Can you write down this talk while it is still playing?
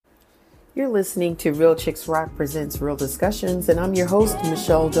You're listening to Real Chicks Rock presents Real Discussions, and I'm your host,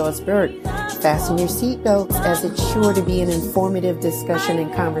 Michelle Dawes-Burt. Fasten your seatbelts as it's sure to be an informative discussion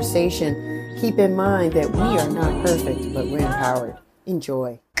and conversation. Keep in mind that we are not perfect, but we're empowered.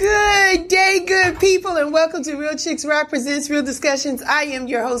 Enjoy. Good day, good people, and welcome to Real Chicks Rock presents Real Discussions. I am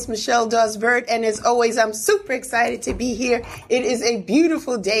your host, Michelle Dawes-Burt, and as always, I'm super excited to be here. It is a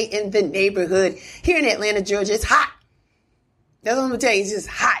beautiful day in the neighborhood here in Atlanta, Georgia. It's hot. That's what I'm going to tell you. It's just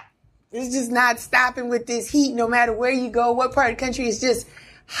hot. It's just not stopping with this heat. No matter where you go, what part of the country, it's just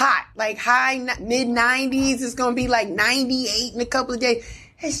hot. Like high, mid-90s. It's going to be like 98 in a couple of days.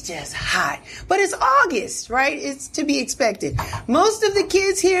 It's just hot. But it's August, right? It's to be expected. Most of the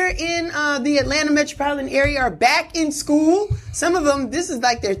kids here in the Atlanta metropolitan area are back in school. Some of them, this is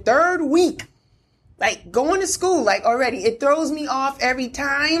like their third week. Like going to school, like already. It throws me off every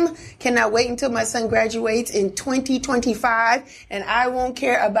time. Cannot wait until my son graduates in 2025, and I won't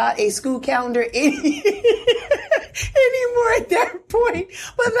care about a school calendar anymore at that point.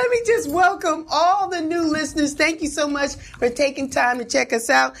 But let me just welcome all the new listeners. Thank you so much for taking time to check us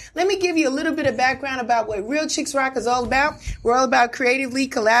out. Let me give you a little bit of background about what Real Chicks Rock is all about. We're all about creatively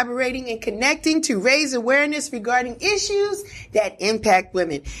collaborating and connecting to raise awareness regarding issues that impact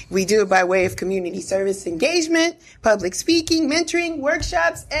women. We do it by way of community service engagement, public speaking, mentoring,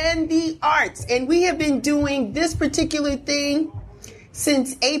 workshops, and the arts. And we have been doing this particular thing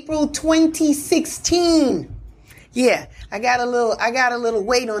since April 2016. Yeah, I got a little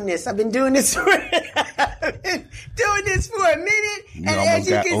weight on this. I've been doing this for a minute. You almost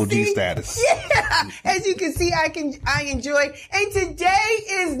got OG status. Yeah, as you can see, I enjoy. And today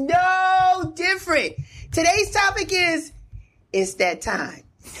is no different. Today's topic is, it's that time.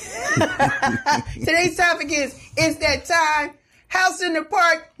 Today's topic is, it's that time. House in the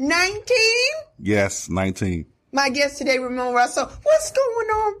Park 19? Yes, 19. My guest today, Ramon Russell. What's going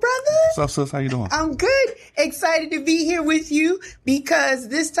on, brother? What's up, sis? How you doing? I'm good. Excited to be here with you because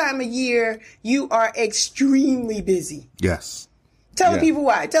this time of year, you are extremely busy. Yes. Tell the people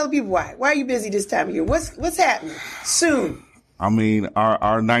why. Why are you busy this time of year? What's happening soon? I mean,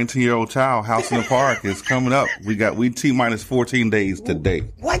 our 19-year-old child, House in the Park, is coming up. We T-minus 14 days today.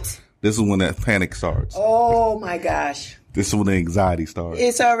 What? This is when that panic starts. Oh, my gosh. This is when the anxiety starts.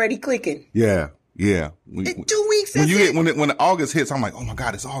 It's already clicking. Yeah. 2 weeks. When August hits, I'm like, oh my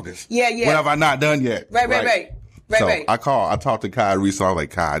God, it's August. Yeah. What have I not done yet? Right. I talked to Kai recently. I was like,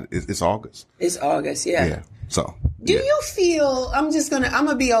 Kai, it's August. It's August. Yeah. Yeah. So. Do you feel, I'm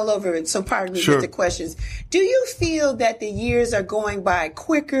gonna be all over it, so pardon me with the questions. Do you feel that the years are going by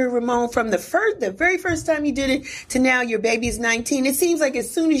quicker, Ramon, from the very first time you did it to now your baby's 19? It seems like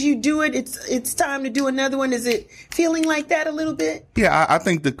as soon as you do it, it's time to do another one. Is it feeling like that a little bit? Yeah, I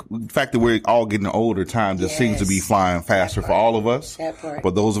think the fact that we're all getting older, time just seems to be flying faster for all of us. That part.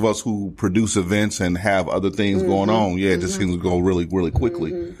 But those of us who produce events and have other things going on, it just seems to go really, really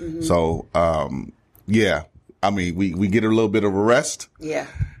quickly. So, yeah. I mean, we get a little bit of a rest. Yeah.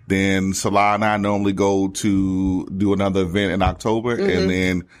 Then Salah and I normally go to do another event in October. And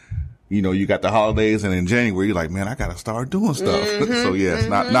then, you got the holidays, and in January, you're like, man, I got to start doing stuff. So yes,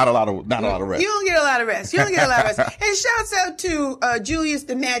 not a lot of rest. You don't get a lot of rest. And shouts out to, Julius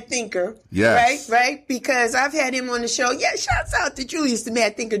the Mad Thinker. Yes. Right? Because I've had him on the show. Yeah, shouts out to Julius the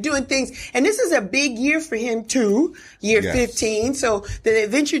Mad Thinker doing things. And this is a big year for him too. Year 15. So the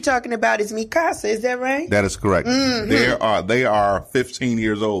event you're talking about is Mikasa. Is that right? That is correct. They are 15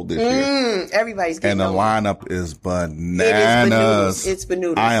 years old this year. Everybody's getting And the old. lineup is bananas. It's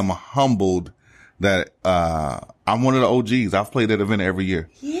bananas. I am humbled that I'm one of the OGs. I've played that event every year.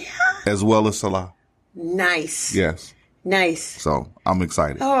 Yeah. As well as Salah. Nice. Yes. Nice. So I'm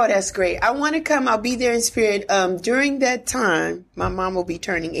excited. Oh, that's great. I want to come. I'll be there in spirit. During that time, my mom will be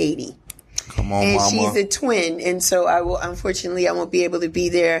turning 80. Come on, and mama. she's a twin, and so I won't be able to be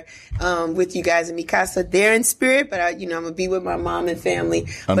there with you guys in Mikasa there in spirit, but I'm gonna be with my mom and family.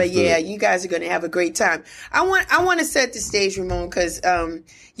 Understood. But yeah, you guys are gonna have a great time. I want to set the stage, Ramon, because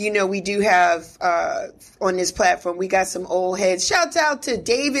we do have on this platform, we got some old heads. Shouts out to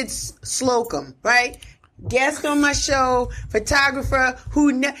David Slocum, right? Guest on my show, photographer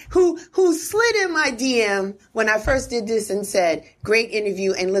who slid in my DM when I first did this and said, great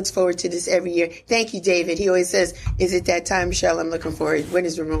interview and looks forward to this every year. Thank you, David. He always says, is it that time, Michelle? I'm looking forward. When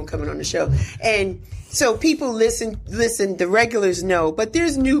is Ramon coming on the show? And so people listen, the regulars know, but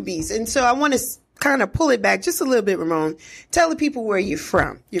there's newbies. And so I want to kind of pull it back just a little bit, Ramon. Tell the people where you're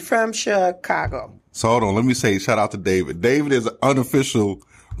from. You're from Chicago. So hold on. Let me say shout out to David. David is an unofficial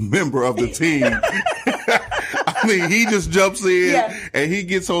member of the team. I mean, he just jumps in and he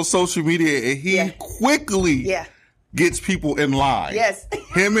gets on social media and he quickly gets people in line. Yes.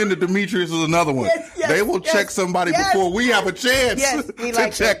 Him and the Demetrius is another one. Yes, they will check somebody before we have a chance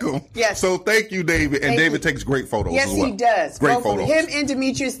to check them. Yes. So thank you, David. And David takes great photos as well. Yes, he does. Great photos. Him and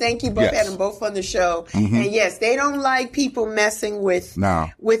Demetrius, thank you. Both had them both on the show. Mm-hmm. And yes, they don't like people messing with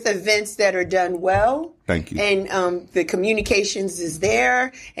events that are done well. Thank you. And the communications is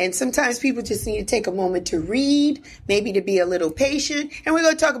there. And sometimes people just need to take a moment to read, maybe to be a little patient. And we're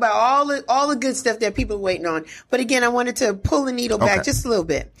going to talk about all the good stuff that people are waiting on. But again, I wanted to pull the needle back just a little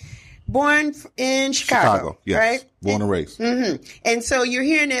bit. Born in Chicago, yes. Right? Born and raised. Mm-hmm. And so you're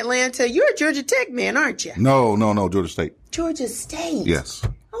here in Atlanta. You're a Georgia Tech man, aren't you? No, Georgia State. Georgia State? Yes.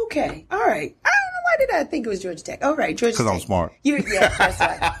 Okay. All right. I don't know. Why did I think it was Georgia Tech? All right, Georgia State. Because I'm smart. That's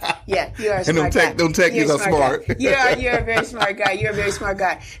right. Yeah, you are a smart guy. Them techies are smart. You're a very smart guy. You're a very smart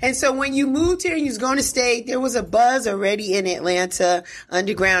guy. And so when you moved here and you was going to state, there was a buzz already in Atlanta,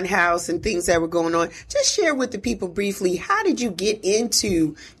 underground house and things that were going on. Just share with the people briefly, how did you get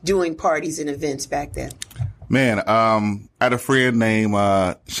into doing parties and events back then? Man, I had a friend named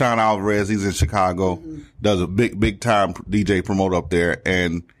Sean Alvarez. He's in Chicago, does a big time DJ promoter up there,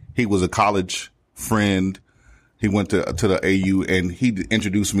 and he was a college friend. He went to the AU, and he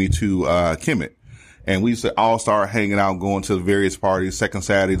introduced me to Kemet. And we used to all start hanging out, going to various parties, Second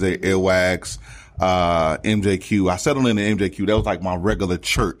Saturdays at Airwax, MJQ. I settled in the MJQ. That was like my regular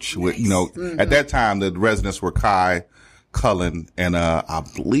church. Nice. With, at that time, the residents were Kai, Cullen, and I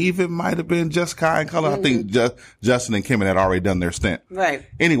believe it might have been just Kai and Cullen. I think Justin and Kemet had already done their stint. Right.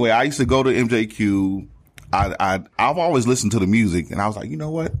 Anyway, I used to go to MJQ. I've always listened to the music, and I was like, you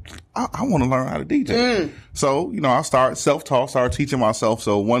know what? I want to learn how to DJ. So, I started teaching myself.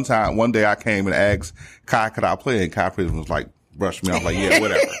 So one day I came and asked Kai, could I play? And Kai pretty was like, brushed me off like, yeah,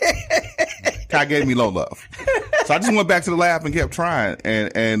 whatever. Kai gave me low love. So I just went back to the lab and kept trying.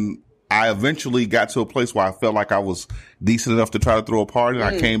 And I eventually got to a place where I felt like I was decent enough to try to throw a party. And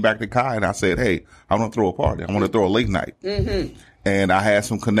I came back to Kai and I said, hey, I want to throw a party. I want to throw a late night. And I had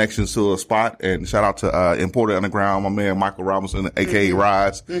some connections to a spot, and shout out to Imported Underground, my man Michael Robinson, aka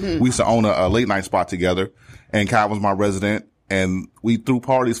Rise. We used to own a late night spot together, and Kai was my resident, and we threw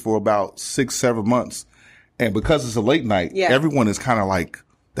parties for about 6-7 months. And because it's a late night, everyone is kind of like,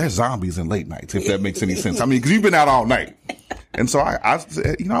 there's zombies in late nights, if that makes any sense. I mean, because you've been out all night. And so I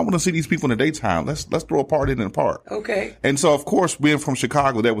said, I want to see these people in the daytime. Let's throw a party in the park. Okay. And so, of course, being from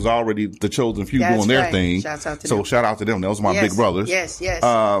Chicago, that was already the chosen few doing their thing. Shouts out to them. Shout out to them. Those were my big brothers. Yes.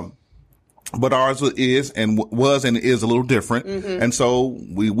 But ours is and is a little different. And so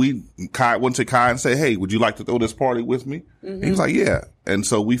we went to Kai and said, hey, would you like to throw this party with me? He was like, yeah. And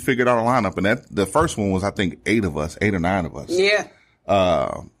so we figured out a lineup, and the first one was, I think, 8 or 9 of us. Yeah.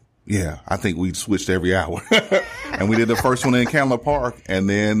 Yeah, I think we switched every hour. And we did the first one in Candler Park. And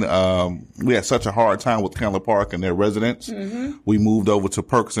then we had such a hard time with Candler Park and their residents. We moved over to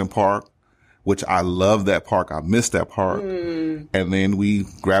Perkins Park, which I love that park. I miss that park. And then we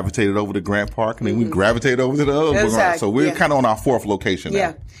gravitated over to Grant Park, and then we gravitated over to the other one. So we're kind of on our 4th location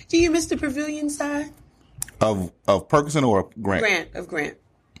now. Do you miss the pavilion side? Of Perkins or Grant? Grant.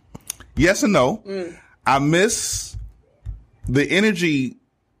 Yes and no. I miss the energy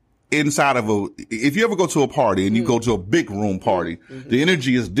inside of if you ever go to a party and you go to a big room party, the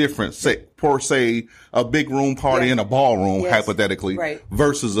energy is different, say a big room party in a ballroom, hypothetically,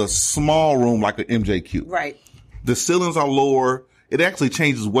 versus a small room like an MJQ. Right. The ceilings are lower. It actually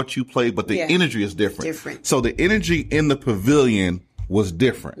changes what you play, but the energy is different. So the energy in the pavilion was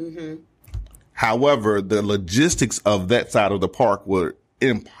different. However, the logistics of that side of the park were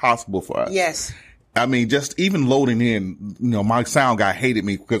impossible for us. Yes. I mean, just even loading in, my sound guy hated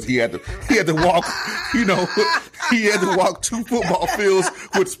me because he had to walk, he had to walk 2 football fields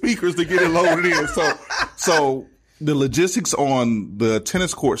with speakers to get it loaded in. So the logistics on the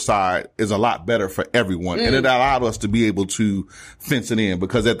tennis court side is a lot better for everyone. And it allowed us to be able to fence it in,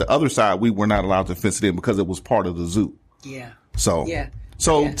 because at the other side, we were not allowed to fence it in because it was part of the zoo. Yeah. So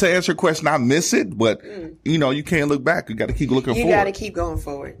to answer your question, I miss it, but you can't look back. You got to keep looking forward. You got to keep going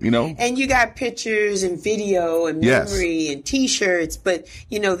forward. And you got pictures and video and memory and T-shirts, but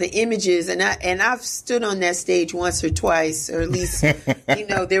the images, and I've stood on that stage once or twice, or at least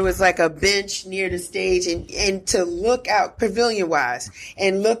there was like a bench near the stage, and to look out pavilion wise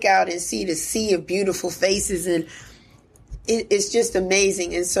and look out and see the sea of beautiful faces, and it's just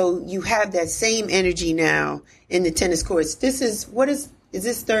amazing. And so you have that same energy now in the tennis courts. Is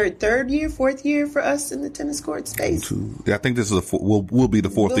this fourth year for us in the tennis court space? I think this is will be the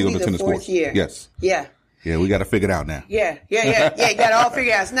 4th year of the tennis court. Year. Yes. Yeah. Yeah, we got to figure it out now. Yeah. You got it all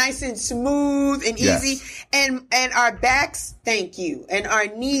figured out. It's nice and smooth and easy. And our backs, thank you. And our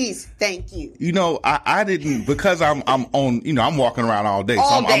knees, thank you. You know, I didn't, because I'm on, you know, I'm walking around all day.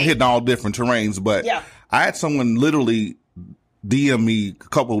 I'm hitting all different terrains. But I had someone literally DM me a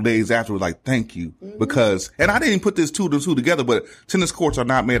couple of days afterwards, like, thank you. Because, and I didn't put this two to two together, but tennis courts are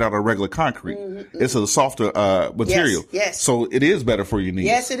not made out of regular concrete. It's a softer material. Yes. So it is better for your knees.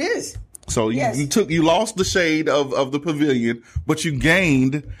 Yes, it is. So you lost the shade of the pavilion, but you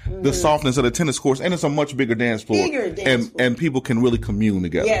gained the softness of the tennis courts, and it's a much bigger dance floor. And people can really commune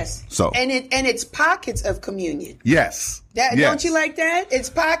together. Yes. So and it's pockets of communion. Yes. Don't you like that? It's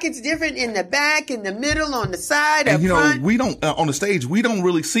pockets different in the back, in the middle, on the side, and front. We don't on the stage. We don't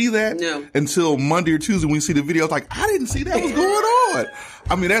really see that until Monday or Tuesday when we see the video. It's like, I didn't see that. What's going on?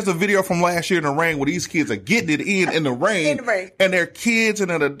 I mean, there's a video from last year in the rain where these kids are getting it in the rain, and they're kids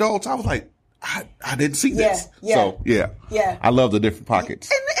and they're adults. I was like, I didn't see this. So I love the different pockets.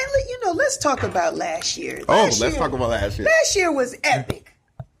 And let's talk about last year. Let's talk about last year. Last year was epic.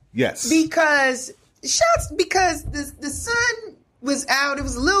 Yes, because the sun was out. It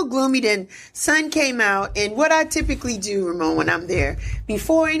was a little gloomy. Then sun came out, and what I typically do, Ramon, when I'm there,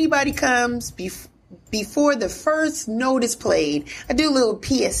 before anybody comes, before the first note is played, I do a little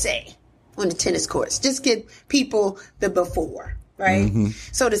PSA on the tennis courts. Just get people the before, right?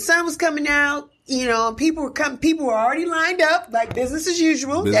 So the sun was coming out. You know, people were already lined up, like business as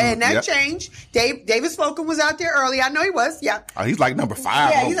usual, and that changed. David Slocum was out there early. I know he was. Yeah. He's like number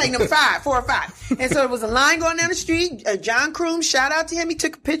 5. Yeah, he's like number 5, 4 or 5. And so there was a line going down the street. John Kroom, shout out to him. He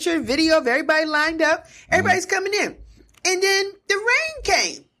took a picture, video of everybody lined up. Everybody's coming in. And then the rain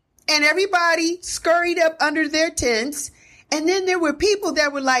came, and everybody scurried up under their tents. And then there were people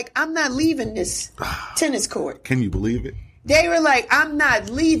that were like, I'm not leaving this tennis court. Can you believe it? They were like, I'm not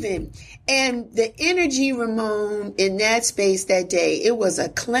leaving. And the energy, Ramon, in that space that day, it was a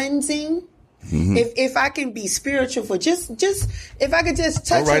cleansing. If I can be spiritual for just if I could just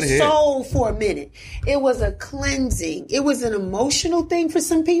touch a soul for a minute, it was a cleansing. It was an emotional thing for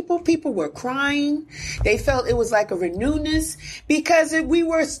some people. People were crying. They felt it was like a renewness because we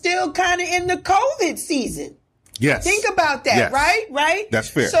were still kind of in the COVID season. Yes. Think about that, right? That's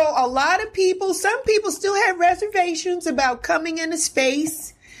fair. So a lot of people, some people still had reservations about coming in a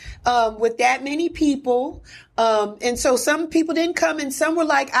space with that many people. And so some people didn't come, and some were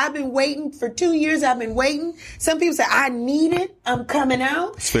like, I've been waiting for 2 years. I've been waiting. Some people said, I need it. I'm coming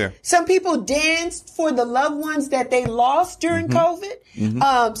out. It's fair. Some people danced for the loved ones that they lost during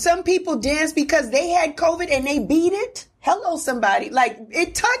COVID. Some people danced because they had COVID and they beat it. Hello, somebody. Like,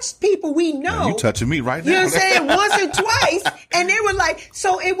 it touched people we know. You touching me right now. You know what I'm saying? Once or twice. And they were like,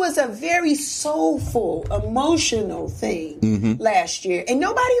 so it was a very soulful, emotional thing last year. And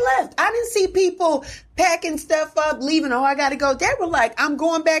nobody left. I didn't see people packing stuff up, leaving. Oh, I got to go. They were like, I'm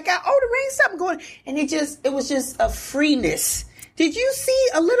going back out. Oh, the rain stopped going. And it was just a freeness. Did you see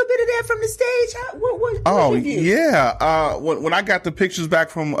a little bit of that from the stage? What review? Yeah. When I got the pictures back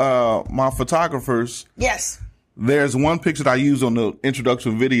from my photographers. Yes. There's one picture that I used on the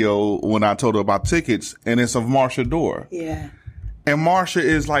introduction video when I told her about tickets, and it's of Marsha Dore. Yeah. And Marsha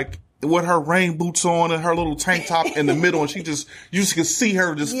is like with her rain boots on and her little tank top in the middle, and you just can see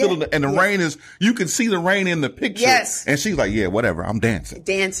her just feeling and the rain is, you can see the rain in the picture. Yes. And she's like, yeah, whatever, I'm dancing.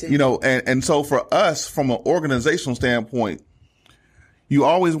 Dancing. You know, and so for us, from an organizational standpoint, you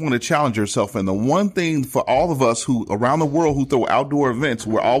always want to challenge yourself. And the one thing for all of us who around the world who throw outdoor events,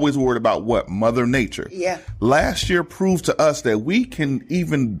 we're always worried about what? Mother Nature. Yeah. Last year proved to us that we can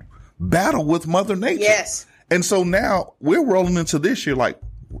even battle with Mother Nature. Yes. And so now we're rolling into this year like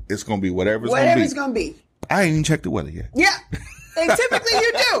it's going to be whatever it's going to be. I ain't even checked the weather yet. Yeah. And typically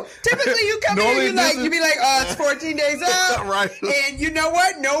you do. Typically you come in and you be like, oh, it's 14 days out. Right. And you know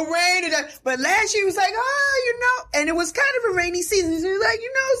what? No rain. But last year was like, and it was kind of a rainy season. So like,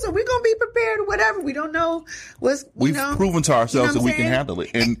 so we're going to be prepared or whatever. We don't know We've proven to ourselves that we can handle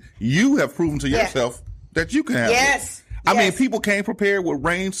it. And you have proven to yourself that you can handle it. I mean, people came prepared with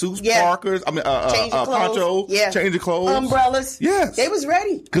rain suits, parkers, ponchos, change of clothes. Umbrellas. Yes. They was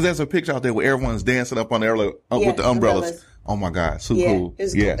ready. Because there's a picture out there where everyone's dancing up on the with the umbrellas. Oh my God, so cool.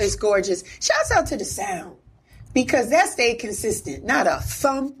 It's gorgeous. Shouts out to the sound. Because that stayed consistent. Not a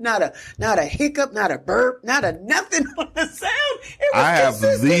thump, not a hiccup, not a burp, not a nothing on the sound. It was I have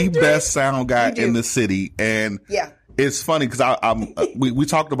the best sound guy in the city. And it's funny because we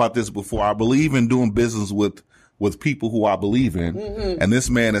talked about this before. I believe in doing business with people who I believe in. And this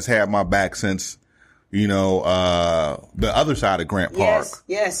man has had my back since the other side of Grant Park. Yes. He's never tried to Grant Park.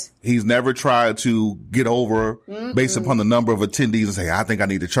 Yes. He's never tried to get over based upon the number of attendees and say, I think I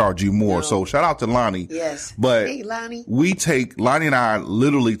need to charge you more. No. So shout out to Lonnie. Yes. But hey, Lonnie. Lonnie and I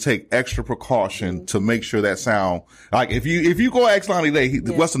literally take extra precaution to make sure that sound, like if you go ask Lonnie today,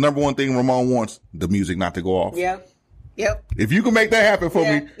 what's the number one thing Ramon wants? The music not to go off. Yep. If you can make that happen for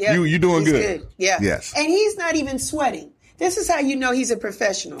me, you're doing good. Yeah. Yes. And he's not even sweating. This is how you know he's a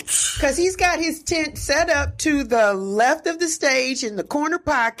professional. Because he's got his tent set up to the left of the stage in the corner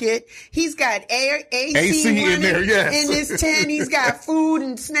pocket. He's got AC in there, yes. in his tent. He's got food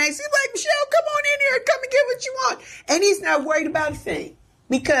and snacks. He's like, Michelle, come on in here and come and get what you want. And he's not worried about a thing.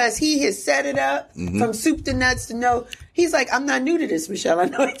 Because he has set it up from soup to nuts to know. He's like, I'm not new to this, Michelle. I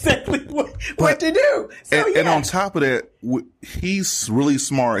know exactly what to do. So, and on top of that, he's really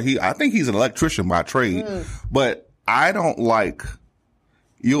smart. I think he's an electrician by trade. But I don't like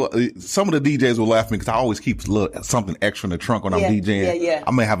some of the DJs will laugh at me because I always keep something extra in the trunk when I'm DJing. Yeah.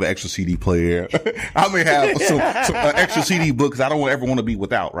 I may have an extra CD player. I may have some extra CD book because I don't ever want to be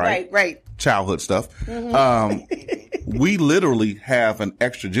without, right? Childhood stuff. We literally have an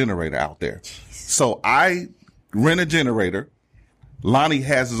extra generator out there. So I rent a generator. Lonnie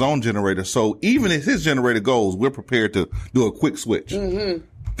has his own generator. So even if his generator goes, we're prepared to do a quick switch.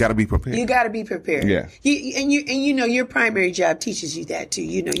 Got to be prepared. You got to be prepared. Yeah. Your primary job teaches you that too.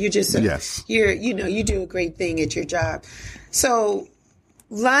 You're just you do a great thing at your job. So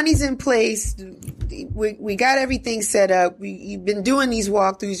Lonnie's in place. We got everything set up. You've been doing these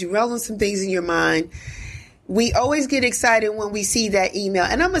walkthroughs. You're rolling some things in your mind. We always get excited when we see that email.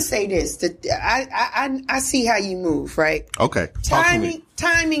 And I'm going to say this, that I see how you move, right? Okay.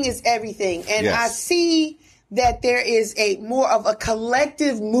 Timing is everything. And yes. I see that there is more of a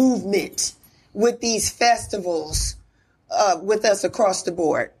collective movement with these festivals, with us across the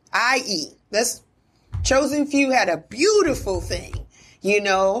board. I.e., Chosen Few had a beautiful thing,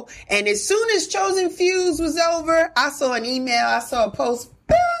 and as soon as Chosen Fews was over, I saw an email, I saw a post,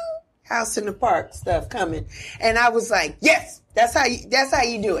 boom, House in the Park stuff coming. And I was like, yes, that's how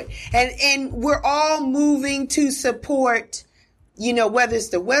you do it. And we're all moving to support, whether it's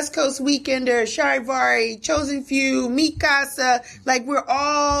the West Coast Weekender, Charivari, Chosen Few, Mikasa, like we're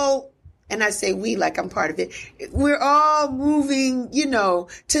all, and I say we like I'm part of it, we're all moving,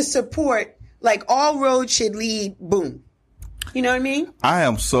 to support, like all roads should lead, boom. You know what I mean? I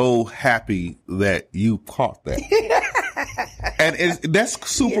am so happy that you caught that. And that's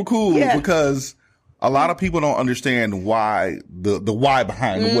super cool because a lot of people don't understand why, the why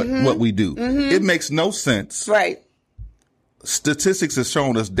behind what we do. It makes no sense. Right. Statistics has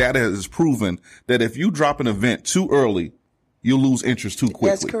shown us, data has proven that if you drop an event too early, you'll lose interest too quickly.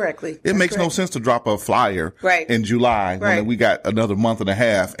 That's correctly. It makes no sense to drop a flyer in July when we got another month and a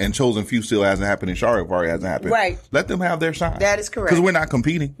half and Chosen Few still hasn't happened and Charivari hasn't happened. Right. Let them have their shine. That is correct. Because we're not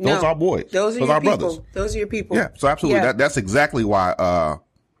competing. No. Those are our boys. Those are our people. brothers. Those are your people. Yeah. So absolutely. Yeah. That's exactly why,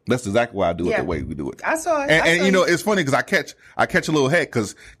 that's exactly why I do it the way we do it. I saw it. And it's funny because I catch a little heck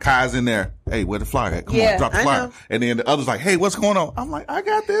because Kai's in there. Hey, where the flyer at? Come on, drop the flyer. Know. And then the other's like, hey, what's going on? I'm like, I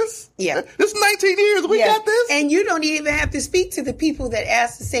got this. Yeah. This is 19 years. We got this. And you don't even have to speak to the people that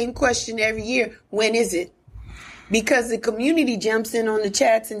ask the same question every year. When is it? Because the community jumps in on the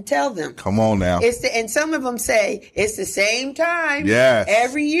chats and tell them. Come on now. And some of them say it's the same time. Yes.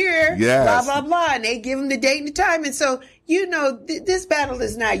 Every year. Yes. Blah, blah, blah. And they give them the date and the time. And so, this battle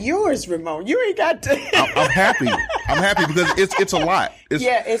is not yours, Ramon. You ain't got to. I'm happy. I'm happy because it's a lot.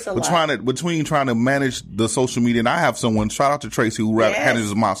 It's a lot. Between trying to manage the social media, and I have someone, shout out to Tracy, who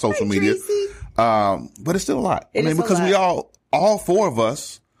manages my social media. But it's still a lot. Because we all four of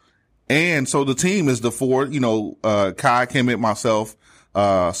us, and so the team is the four, Kai, Kemet, myself,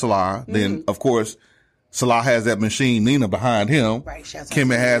 Salah. Then, of course, Salah has that machine, Nina, behind him. Right.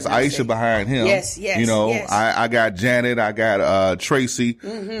 Kemet has Aisha behind him. Yes. I got Janet, I got Tracy,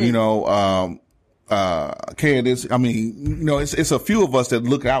 Candace. It's a few of us that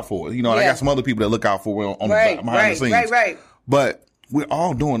look out for it. I got some other people that look out for it behind the scenes. Right. But we're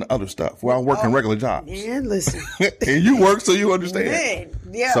all doing other stuff. We're all working regular jobs. Man, listen. And you work, so you understand. Man,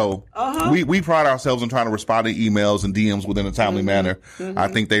 yeah. So we pride ourselves in trying to respond to emails and DMs within a timely manner. I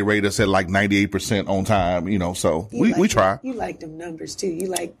think they rate us at like 98% on time, so we try. You like them numbers too. You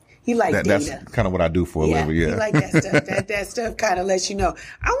like data. That's kind of what I do for a living. Yeah. You like that stuff. that stuff kind of lets you know.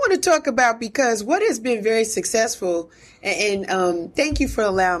 I want to talk about, because what has been very successful, and thank you for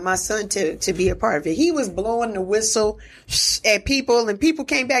allowing my son to be a part of it. He was blowing the whistle at people, and people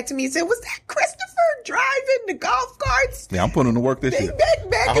came back to me and said, was that Christopher? driving the golf carts. Yeah, I'm putting in the work this year.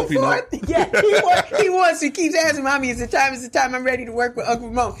 Back I and hope you forth. know. Yeah, he wants. He keeps asking Mommy, is it time? Is it time? I'm ready to work with Uncle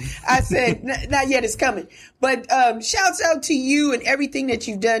Ramon. I said, not yet, it's coming. But shouts out to you and everything that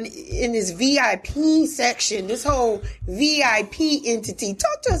you've done in this VIP section, this whole VIP entity.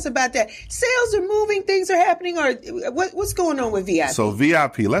 Talk to us about that. Sales are moving, things are happening, or what's going on with VIP? So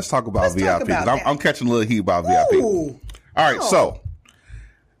VIP, let's talk about VIP. Talk about I'm catching a little heat about VIP. Ooh. All right, so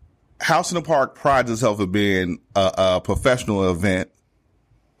House in the Park prides itself of being a professional event,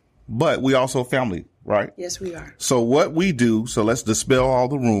 but we also family, right? Yes, we are. So what we do, so let's dispel all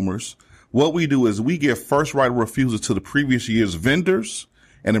the rumors. What we do is we give first right of refusal to the previous year's vendors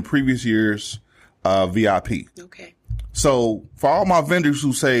and the previous year's VIP. Okay. So for all my vendors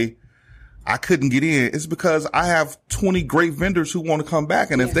who say, I couldn't get in, it's because I have 20 great vendors who want to come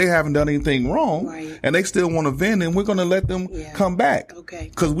back. And if they haven't done anything wrong and they still want to vend, then we're going to let them come back. Okay.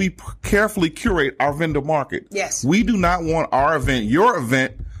 Because we carefully curate our vendor market. Yes. We do not want our event, your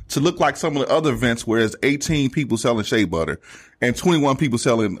event, to look like some of the other events where there's 18 people selling shea butter and 21 people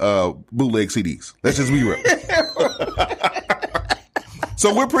selling bootleg CDs. Let's just be real.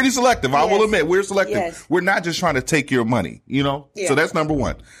 So we're pretty selective. I will admit, we're selective. Yes. We're not just trying to take your money, you know? Yeah. So that's number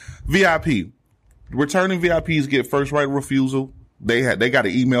one. VIP. Returning VIPs get first right of refusal. They got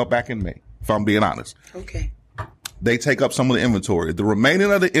an email back in May, if I'm being honest. Okay. They take up some of the inventory. The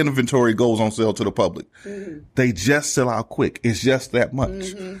remaining of the inventory goes on sale to the public. Mm-hmm. They just sell out quick. It's just that much.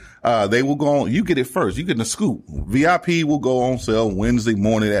 Mm-hmm. They will go on. You get it first. You get the scoop. VIP will go on sale Wednesday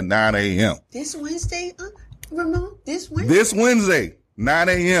morning at 9 a.m. This Wednesday, Ramon? This Wednesday? This Wednesday, 9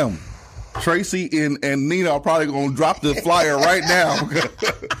 a.m. Tracy and Nina are probably going to drop the flyer right now.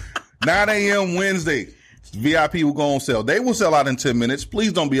 9 a.m. Wednesday. VIP will go on sale. They will sell out in 10 minutes.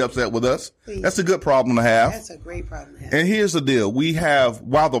 Please don't be upset with us. Please. That's a good problem to have. That's a great problem to have. And here's the deal. We have,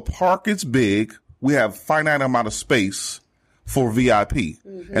 while the park is big, we have finite amount of space for VIP.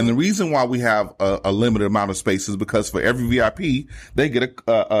 Mm-hmm. And the reason why we have a limited amount of space is because for every VIP, they get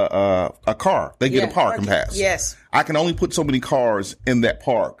a car. They get a parking pass. Yes. I can only put so many cars in that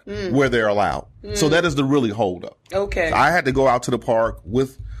park where they're allowed. So that is the really hold up. Okay. So I had to go out to the park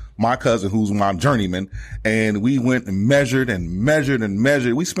with my cousin, who's my journeyman, and we went and measured and measured and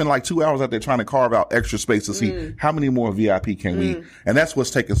measured. We spent like 2 hours out there trying to carve out extra space to see how many more VIP can we. And that's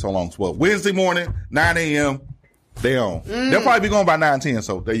what's taking so long. Well, Wednesday morning, 9 a.m., they on. They'll probably be going by 9:10.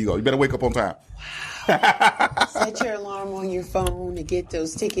 So there you go. You better wake up on time. Set your alarm on your phone to get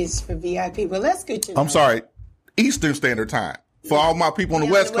those tickets for VIP. Well, that's good to know. I'm sorry, Eastern Standard Time. For all my people on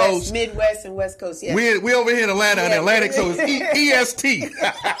the West Coast. Midwest and West Coast, yeah. We over here in Atlanta and Atlantic, so it's EST.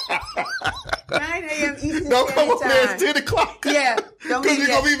 9 a.m. Eastern Don't come Standard over there, Time. it's 10 o'clock. Yeah. Don't Because be you're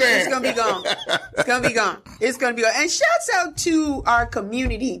going to be mad. It's going to be gone. It's going to be gone. It's going to be gone. And shouts out to our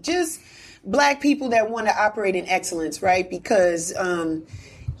community, just Black people that want to operate in excellence, right? Because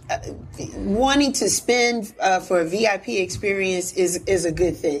wanting to spend for a VIP experience is a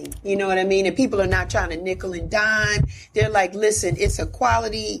good thing. You know what I mean? And people are not trying to nickel and dime. They're like, listen, it's a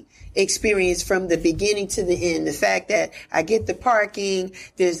quality experience from the beginning to the end. The fact that I get the parking,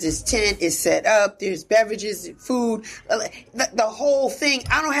 there's this tent, it's set up, there's beverages, food, the whole thing.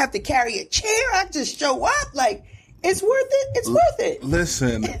 I don't have to carry a chair. I just show up. Like, it's worth it. It's worth it.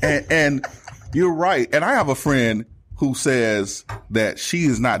 Listen, and you're right. And I have a friend who says that she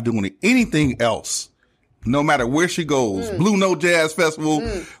is not doing anything else, no matter where she goes. Blue Note Jazz Festival,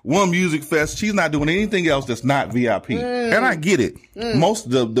 One Music Fest. She's not doing anything else that's not VIP. And I get it. Most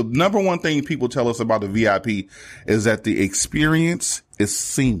the number one thing people tell us about the VIP is that the experience is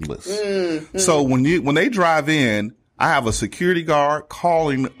seamless. So when they drive in, I have a security guard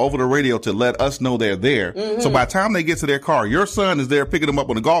calling over the radio to let us know they're there. So by the time they get to their car, your son is there picking them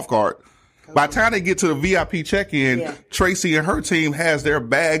up on a golf cart. By the time they get to the VIP check-in, Tracy and her team has their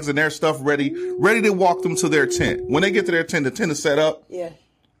bags and their stuff ready to walk them to their tent. When they get to their tent, the tent is set up. Yeah.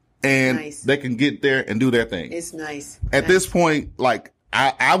 And they can get there and do their thing. It's nice. At this point, like,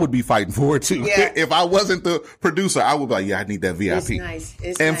 I would be fighting for it too. Yeah. If I wasn't the producer, I would be like, I need that VIP. It's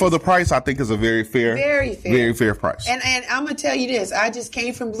nice. And for the price, I think is a very fair price. And I'm going to tell you this. I just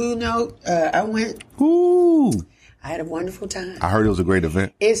came from Blue Note. I went. Ooh. I had a wonderful time. I heard it was a great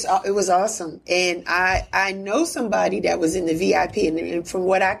event. It was awesome. And I know somebody that was in the VIP, and from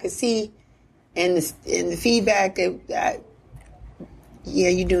what I could see and the feedback, that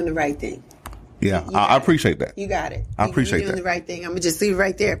you're doing the right thing. Yeah, I appreciate that. You got it. I appreciate that. You're doing the right thing. I'm going to just leave it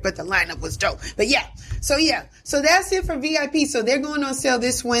right there. But the lineup was dope. But so that's it for VIP. So they're going on sale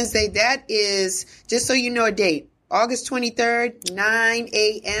this Wednesday. That is, just so you know, a date. August 23rd, 9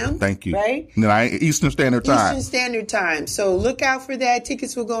 a.m. Thank you. Right? Eastern Standard Time. Eastern Standard Time. So look out for that.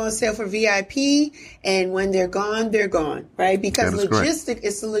 Tickets will go on sale for VIP, and when they're gone, right? Because it's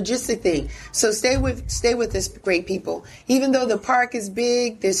a logistic thing. So stay with us, great people. Even though the park is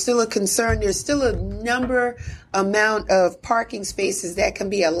big, there's still a concern. There's still a amount of parking spaces that can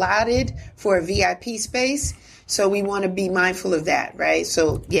be allotted for a VIP space. So we want to be mindful of that, right?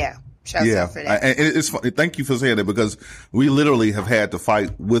 So yeah. Shouts out for that. And it's funny. Thank you for saying that, because we literally have had to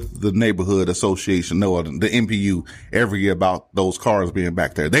fight with the neighborhood association, the NPU, every year about those cars being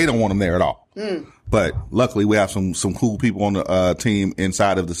back there. They don't want them there at all. But luckily we have some cool people on the team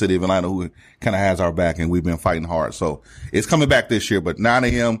inside of the city of Atlanta who kind of has our back, and we've been fighting hard. So it's coming back this year, but 9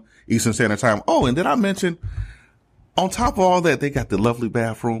 a.m. Eastern Standard Time. Oh, and did I mention, on top of all that, they got the lovely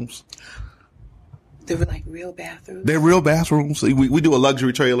bathrooms. They were like real bathrooms? They're real bathrooms. We do a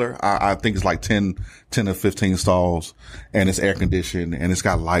luxury trailer. I think it's like 10 or 15 stalls, and it's air conditioned, and it's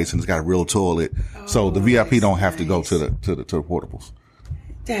got lights, and it's got a real toilet. So the VIP don't have to go to the portables.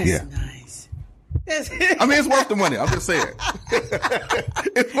 That's nice. I mean, it's worth the money. I'm just saying.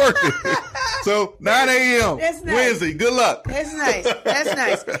 It's worth it. So 9 a.m. That's nice. Wednesday. Good luck. That's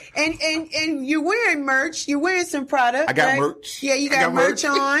nice. And you're wearing merch. You're wearing some product. I got merch. Yeah, you got merch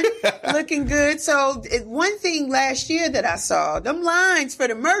on. Looking good. So one thing last year that I saw, them lines for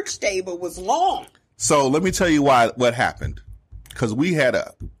the merch table was long. So let me tell you what happened. Because we had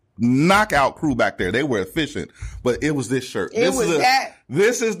a knockout crew back there. They were efficient, but it was this shirt.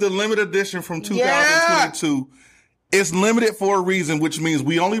 This is the limited edition from 2022. Yeah. It's limited for a reason, which means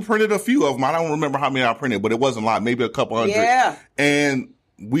we only printed a few of them. I don't remember how many I printed, but it wasn't a lot, maybe a couple hundred. Yeah. And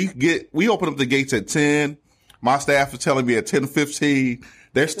we open up the gates at 10. My staff is telling me at 10:15.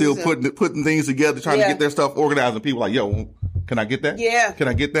 They're still putting things together, trying to get their stuff organized, and people are like, yo, can I get that? Yeah. Can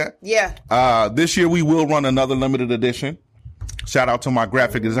I get that? Yeah. This year we will run another limited edition. Shout out to my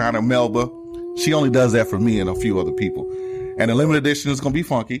graphic designer, Melba. She only does that for me and a few other people. And the limited edition is going to be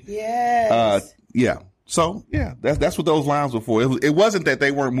funky. Yes. Yeah. So, yeah, that's what those lines were for. It wasn't that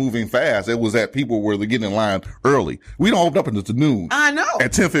they weren't moving fast. It was that people were getting in line early. We don't open up until noon. I know.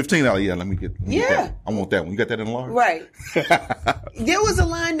 At 10:15, let me get that. I want that one. You got that in large? Right. There was a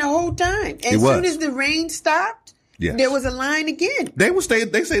line the whole time. As soon as the rain stopped, there was a line again. They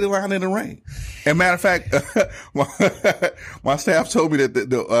stayed the line in the rain. And matter of fact, my staff told me that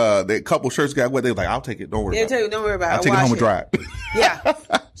the couple shirts got wet. They were like, I'll take it. Don't worry about it. Don't worry about it. I'll take it home and dry it. Yeah.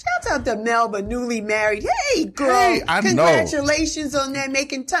 Shout out to Melba, newly married. Hey, girl. Hey, I Congratulations on that,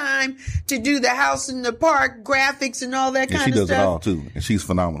 making time to do the house in the park, graphics and all that kind of stuff. And she does it all, too. And she's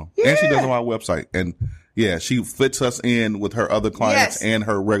phenomenal. Yeah. And she does it on our website. And yeah, she fits us in with her other clients and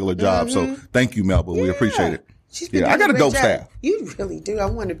her regular job. So thank you, Melba. We appreciate it. I got a dope staff. You really do. I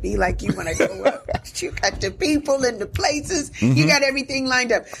want to be like you when I grow up. You got the people and the places. You got everything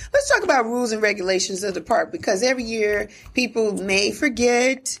lined up. Let's talk about rules and regulations of the park, because every year people may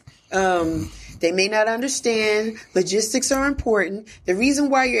forget. They may not understand. Logistics are important. The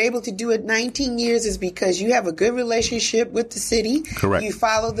reason why you're able to do it 19 years is because you have a good relationship with the city. Correct. You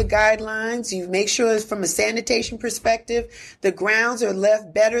follow the guidelines. You make sure from a sanitation perspective, the grounds are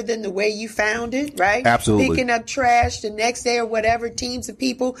left better than the way you found it, right? Absolutely. Picking up trash the next day or whatever, teams of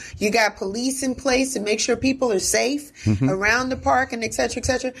people. You got police in place to make sure people are safe around the park, and et cetera, et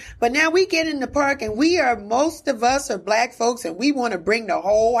cetera. But now we get in the park and most of us are black folks, and we want to bring the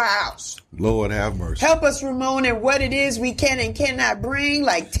whole house. Lord have mercy. Help us, Ramon, and what it is we can and cannot bring,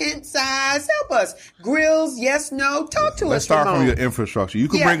 like tent size. Help us. Grills, yes, no. Talk to us, Let's start Ramon. from your infrastructure. You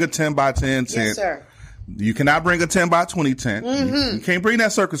can bring a 10 by 10 tent. Yes, sir. You cannot bring a 10 by 20 tent. You can't bring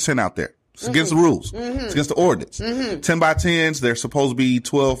that circus tent out there. It's against the rules. It's against the ordinance. 10 by 10s, they're supposed to be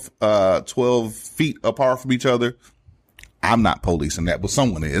 12 feet apart from each other. I'm not policing that, but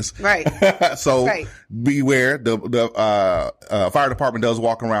someone is. Right. So beware. The fire department does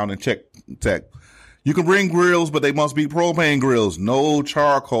walk around and check. You can bring grills, but they must be propane grills. No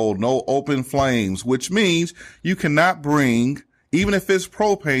charcoal, no open flames, which means you cannot bring, even if it's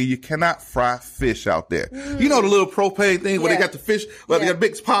propane, you cannot fry fish out there. You know the little propane thing where they got the fish, they got a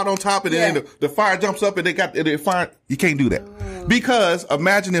big pot on top, and then the fire jumps up and they fire. You can't do that. Because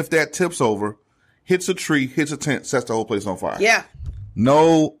imagine if that tips over, hits a tree, hits a tent, sets the whole place on fire. Yeah.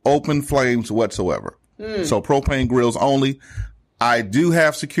 No open flames whatsoever. So propane grills only. I do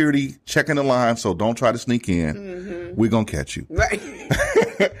have security checking the line, so don't try to sneak in. We're going to catch you. Right.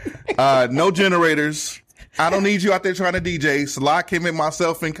 No generators. I don't need you out there trying to DJ. Salah came in,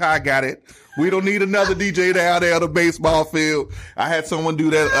 myself and Kai got it. We don't need another DJ down there on the baseball field. I had someone do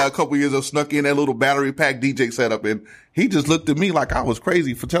that a couple years ago, snuck in that little battery pack DJ setup, and he just looked at me like I was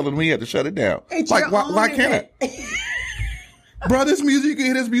crazy for telling me he had to shut it down. Like, why can't I? Bro, this music, you can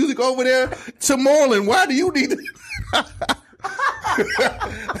hear this music over there to Moreland. Why do you need to?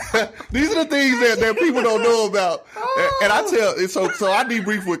 These are the things that people don't know about. And I tell, so I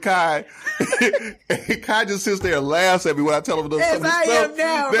debrief with Kai. And Kai just sits there and laughs at me when I tell him some of the stuff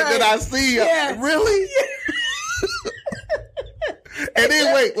that I see. Yes. Really? And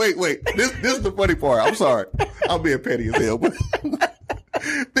then wait. This is the funny part. I'm sorry. I'm being petty as hell. But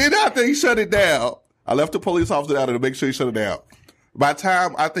then after he shut it down, I left the police officer out there to make sure he shut it down. By the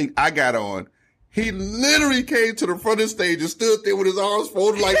time I think I got on, he literally came to the front of the stage and stood there with his arms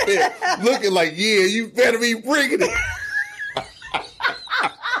folded like that, looking like, yeah, you better be bringing it.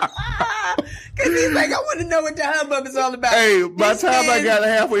 Because he's like, I want to know what the hubbub is all about. Hey, by the time I got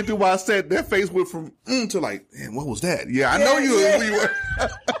halfway through my set, that face went from to like, man, what was that? Yeah, I know you were.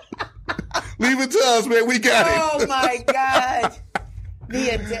 Leave it to us, man. We got it. Oh, my God.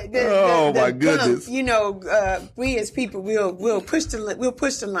 My goodness! You know, we as people we'll push the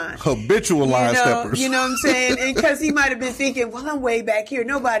line. Habitual line steppers. You know what I'm saying? And because he might have been thinking, well, I'm way back here,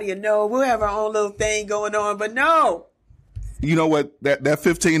 nobody will know. We'll have our own little thing going on, but no. You know what? That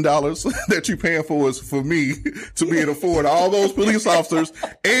 $15 that you're paying for is for me to be able to afford all those police officers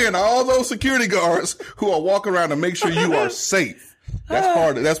and all those security guards who are walking around to make sure you are safe.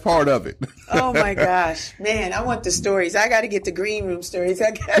 That's part of it. Oh my gosh, man! I want the stories. I got to get the green room stories.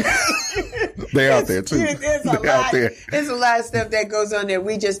 They're out there too. There's a lot of stuff that goes on there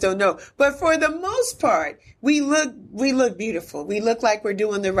we just don't know. But for the most part, we look beautiful. We look like we're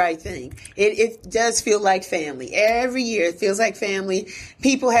doing the right thing. It does feel like family. Every year it feels like family.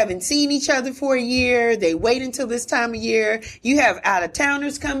 People haven't seen each other for a year. They wait until this time of year. You have out of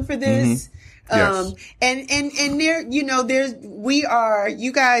towners come for this. Mm-hmm. Yes. And there, you know,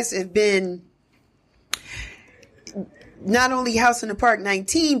 you guys have been not only House in the Park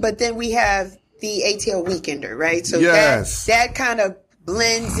 19, but then we have the ATL Weekender, right? So yes. that kind of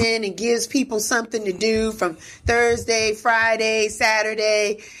blends in and gives people something to do from Thursday, Friday,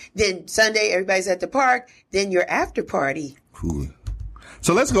 Saturday, then Sunday, everybody's at the park, then your after party. Cool.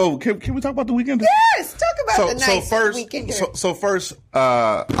 So let's go. Can we talk about the Weekender? Yes, talk about the nice Weekender. So first,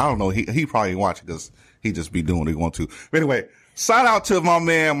 I don't know. He probably ain't watching because he just be doing what he want to. But anyway, shout out to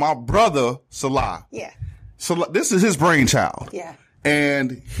my brother Salah. Yeah. So this is his brainchild. Yeah.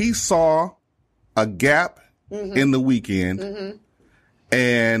 And he saw a gap in the weekend,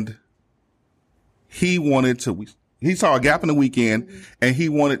 and he saw a gap in the weekend, and he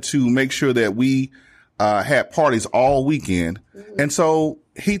wanted to make sure that we had parties all weekend. And so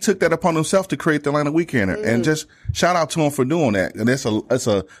he took that upon himself to create the Atlanta Weekender, and just shout out to him for doing that. And it's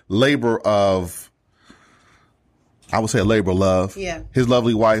a labor of, I would say a labor of love. Yeah. His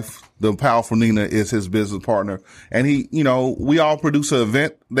lovely wife, the powerful Nina, is his business partner. And we all produce an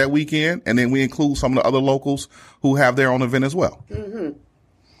event that weekend, and then we include some of the other locals who have their own event as well. Mm-hmm.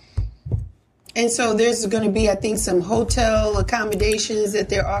 And so there's going to be, I think, some hotel accommodations that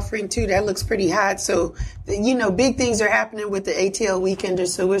they're offering too. That looks pretty hot. So, big things are happening with the ATL Weekender.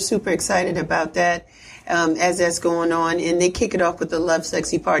 So we're super excited about that as that's going on. And they kick it off with the Love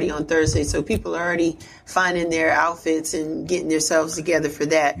Sexy Party on Thursday. So people are already finding their outfits and getting themselves together for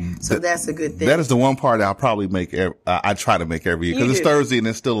that. So that's a good thing. That is the one part I'll probably make. I try to make every year because it's Thursday and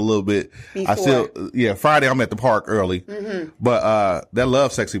it's still a little bit. Before. Friday I'm at the park early, but that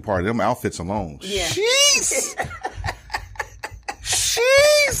Love Sexy Party, them outfits alone. Yeah. Jeez.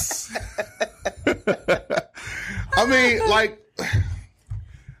 I mean, like,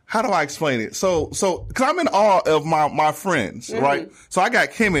 how do I explain it? So, cause I'm in awe of my friends, right? So I got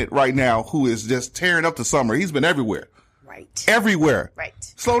Kemet right now, who is just tearing up the summer. He's been everywhere. Right. Everywhere. Right.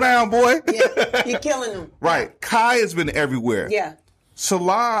 Slow down, boy. Yeah. You're killing them. Right. Kai has been everywhere. Yeah.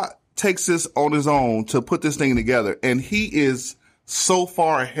 Salah takes this on his own to put this thing together, and he is so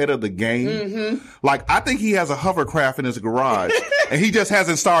far ahead of the game. Like, I think he has a hovercraft in his garage, and he just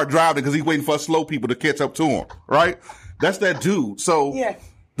hasn't started driving because he's waiting for slow people to catch up to him, right? That's that dude. So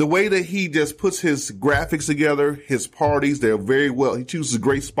the way that he just puts his graphics together, his parties, they're very well. He chooses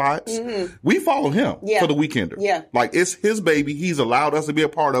great spots. We follow him for the Weekender. Yeah. Like, it's his baby. He's allowed us to be a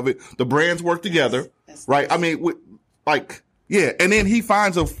part of it. The brands work together, right? Nice. I mean, and then he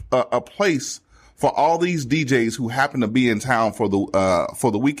finds a place for all these DJs who happen to be in town for the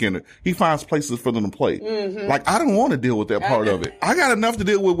Weekender. He finds places for them to play. Like, I don't want to deal with that part of it. I got enough to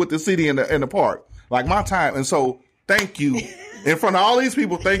deal with the city and the park. Like, my time. And so, thank you In front of all these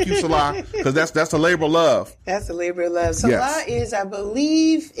people, thank you, Salah, because that's a labor of love. That's a labor of love. Salah is, I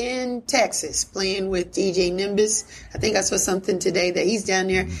believe, in Texas playing with DJ Nimbus. I think I saw something today that he's down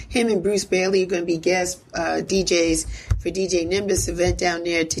there. Him and Bruce Bailey are going to be guest DJs for DJ Nimbus event down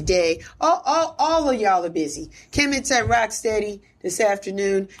there today. All of y'all are busy. Kemet's at Rocksteady this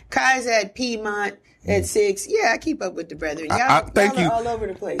afternoon. Kai's at Piedmont at 6. Yeah, I keep up with the brethren. Y'all, thank you. Are all over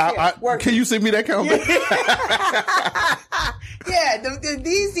the place. Can you send me that calendar? Yeah,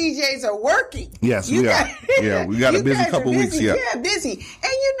 these DJs are working. Yes, we are. Yeah, we got a busy couple weeks. Yeah, busy.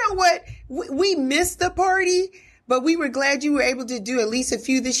 And you know what? We missed the party, but we were glad you were able to do at least a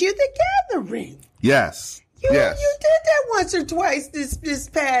few this year. The gathering. Yes. You did that once or twice this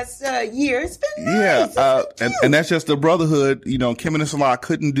past year. It's been nice. Yeah, and that's just the brotherhood. You know, Kim and Salah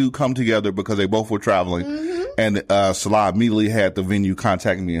couldn't come together because they both were traveling. Mm-hmm. And Salah immediately had the venue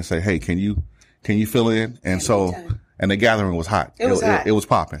contact me and say, "Hey, can you fill in?" And so, and the gathering was hot. It was hot. It was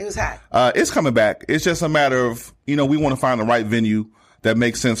popping. It was hot. It's coming back. It's just a matter of, we want to find the right venue that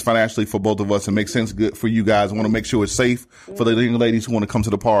makes sense financially for both of us and makes sense good for you guys. We want to make sure it's safe for the young ladies who want to come to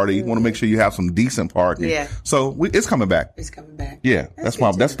the party. We want to make sure you have some decent parking. Yeah. So it's coming back. It's coming back. Yeah. That's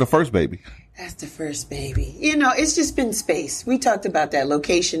the first baby. That's the first baby. It's just been space. We talked about that.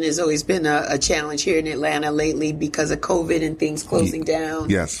 Location has always been a challenge here in Atlanta lately because of COVID and things closing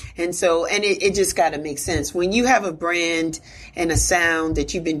down. Yes. And so, it just got to make sense. When you have a brand and a sound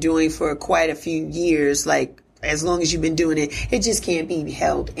that you've been doing for quite a few years, like, as long as you've been doing it, it just can't be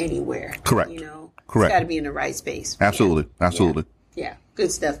held anywhere. Correct. Correct. It's got to be in the right space. Absolutely. Yeah. Absolutely. Yeah.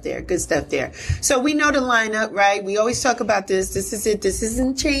 Good stuff there. Good stuff there. So we know the lineup, right? We always talk about this. This is it. This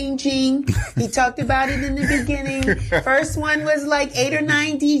isn't changing. He talked about it in the beginning. First one was like 8 or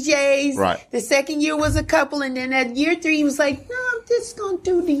 9 DJs. Right. The second year was a couple. And then at year 3, he was like, no, I'm just going to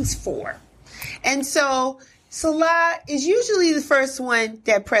do these 4. And so Salah is usually the first one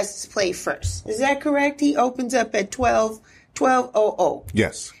that presses play first. Is that correct? He opens up at 12:00.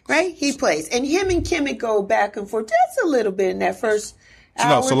 Yes. Right? He plays. And him and Kemet go back and forth just a little bit in that first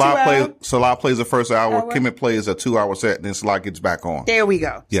hour. No, Salah plays the first hour. Kemet plays a 2-hour set, and then Salah gets back on. There we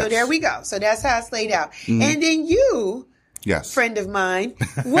go. Yes. So there we go. So that's how it's laid out. Mm-hmm. And then you, friend of mine,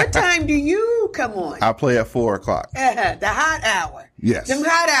 what time do you come on? I play at 4 o'clock. The hot hour. Yes. Them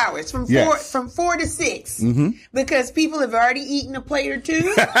hot hours from 4 to 6. Mm-hmm. Because people have already eaten a plate or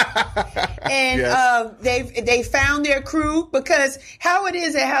two. And they found their crew. Because how it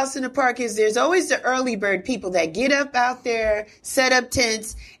is at House in the Park is there's always the early bird people that get up out there, set up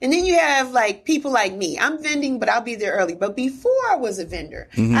tents. And then you have like people like me. I'm vending, but I'll be there early. But before I was a vendor,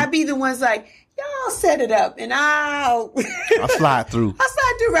 I'd be the ones like, y'all set it up and I'll slide through. I'll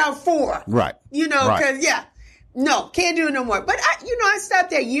slide through around 4. Right. Because no, can't do it no more. But I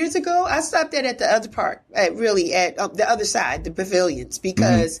stopped that years ago. I stopped that at the other park, at the other side, the pavilions,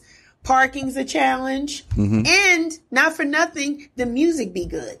 because parking's a challenge, and not for nothing, the music be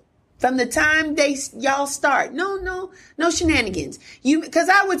good. From the time y'all start, no shenanigans. Because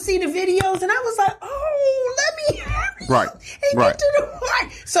I would see the videos and I was like, oh, let me hurry up and get to the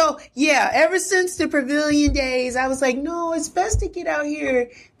park. So ever since the pavilion days, I was like, no, it's best to get out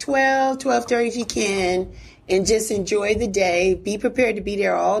here 12:30 if you can, and just enjoy the day. Be prepared to be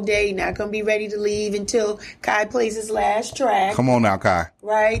there all day. You're not going to be ready to leave until Kai plays his last track. Come on now, Kai.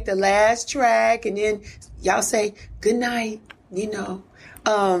 Right, the last track, and then y'all say good night.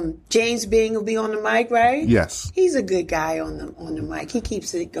 James Bing will be on the mic, right? Yes. He's a good guy on the mic. He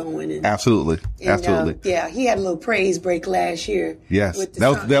keeps it going. And, Absolutely. He had a little praise break last year. Yes.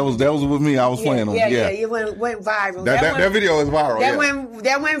 That was with me. I was playing on. Yeah. It went viral. That video is viral.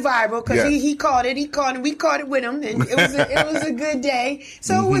 That went viral because he caught it. And we caught it with him, and it was a good day.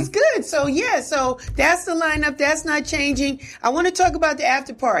 So it was good. So so that's the lineup. That's not changing. I want to talk about the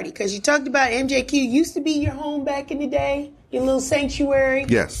after party because you talked about MJQ used to be your home back in the day. Your little sanctuary.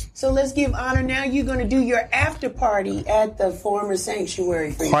 Yes. So let's give honor now. You're going to do your after party at the former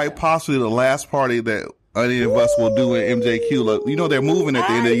sanctuary. Quite possibly the last party that any of us will do in MJQ. They're moving at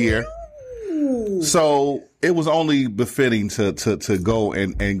the end of the year. So it was only befitting to go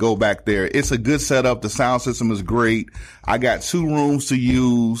and go back there. It's a good setup. The sound system is great. I got 2 rooms to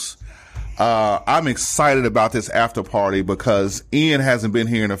use. I'm excited about this after party because Ian hasn't been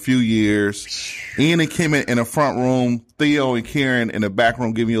here in a few years. Ian and Kim in the front room, Theo and Karen in the back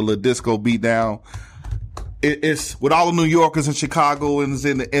room giving you a little disco beat down. It's with all the New Yorkers and Chicagoans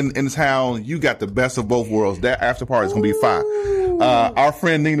in town. You got the best of both worlds. That after party is gonna be fire. Our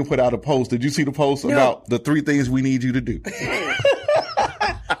friend Nina put out a post. Did you see the post about the 3 things we need you to do?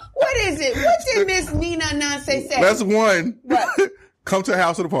 What is it? What did Miss Nina Nance say? That's 1. What? Come to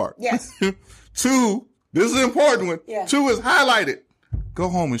House of the Park. Yes. 2, This is an important one. Yeah. 2 is highlighted. Go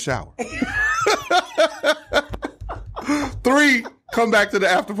home and shower. 3, come back to the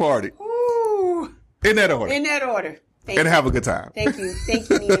after party. Ooh. In that order. In that order. And have a good time. Thank you,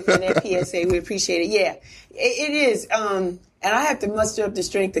 Nina, for that PSA. We appreciate it. Yeah, it is. And I have to muster up the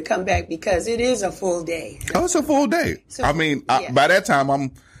strength to come back because it is a full day. Oh, it's a full day. By that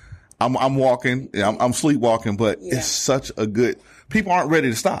time, I'm walking. I'm sleepwalking, but it's such a good. People aren't ready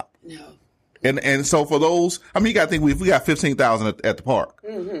to stop. No. And so for those, you got to think we got 15,000 at the park.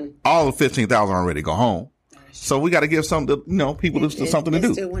 Mm-hmm. All the 15,000 aren't ready to go home. So we got to give something to, people something to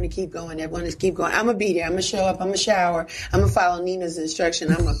do. Still want to keep going. They want to keep going. I'm going to be there. I'm going to show up. I'm going to shower. I'm going to follow Nina's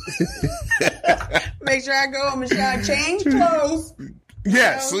instruction. I'm going to make sure I go home and shower, change clothes.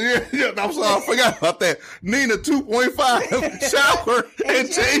 Yes. Yeah, I'm sorry. I forgot about that. Nina 2.5, shower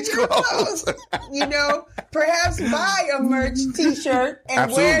and change clothes. Perhaps buy a merch t-shirt and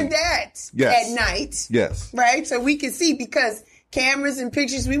Absolutely. wear that at night. Yes. Right? So we can see, because cameras and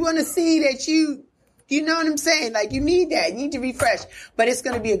pictures, we want to see that you know what I'm saying? Like, you need that. You need to refresh. But it's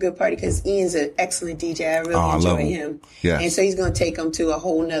going to be a good party because Ian's an excellent DJ. I really enjoy him. Yes. And so he's going to take them to a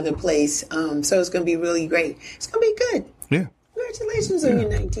whole nother place. So it's going to be really great. It's going to be good. Yeah. Congratulations on your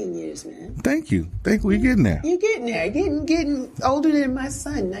 19 years, man. Thank you. We're getting there. You're getting there. Getting older than my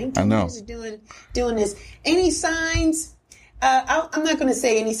son. 19 years of doing this. Any signs? I'm not going to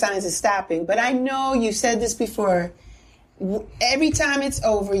say any signs of stopping, but I know you said this before. Every time it's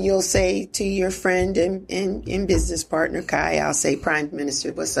over, you'll say to your friend and business partner, Kai, I'll say, Prime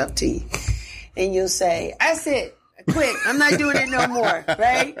Minister, what's up to you? And you'll say, that's it. Quit. I'm not doing it no more.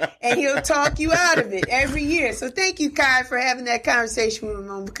 Right? And he'll talk you out of it every year. So thank you, Kai, for having that conversation with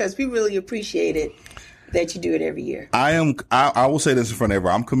Ramon, because we really appreciate it that you do it every year. I will say this in front of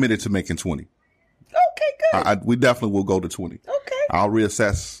everyone. I'm committed to making 20. Okay, good. We definitely will go to 20. Okay. I'll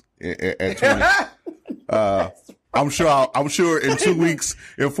reassess at 20. I'm sure in 2 weeks,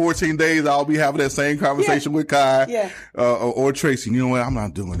 in 14 days, I'll be having that same conversation with Kai, or Tracy. You know what? I'm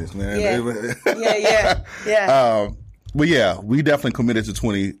not doing this, man. Yeah. But yeah, we definitely committed to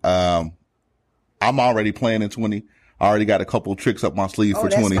 20. I'm already planning 20. I already got a couple tricks up my sleeve for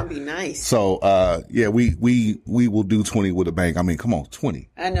 20. That's gonna be nice. So, we will do 20 with a bang. I mean, come on, 20.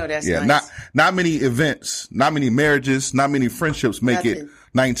 I know that's nice. Not many events, not many marriages, not many friendships make it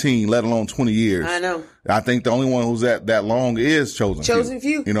 19, let alone 20 years. I know. I think the only one who's that long is Chosen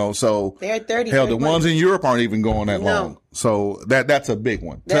Few. So they're 30. Hell, the ones in Europe aren't even going that long. So that's a big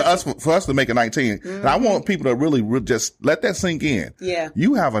one. For us to make it 19. Mm-hmm. And I want people to really just let that sink in. Yeah.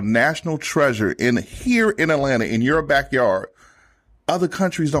 You have a national treasure here in Atlanta, in your backyard. Other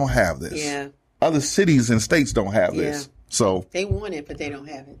countries don't have this. Yeah. Other cities and states don't have this. So they want it, but they don't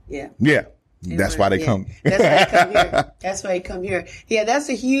have it. Yeah. Yeah. That's why they come. That's why they come here. That's why they come here. Yeah, that's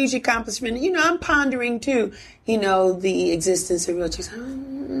a huge accomplishment. I'm pondering too, the existence of Real Chicks.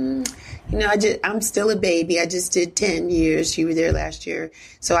 I'm still a baby. I just did 10 years. You were there last year.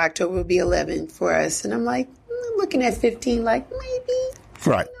 So October will be 11 for us. And I'm like, I'm looking at 15 like maybe.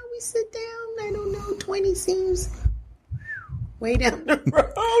 Right. We sit down. I don't know. 20 seems way down the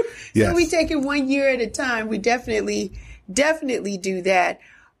road. Yes. So we take it 1 year at a time. We definitely do that.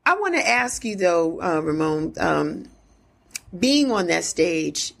 I want to ask you though, Ramon, being on that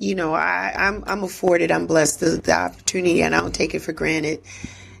stage, I'm afforded, I'm blessed the opportunity, and I don't take it for granted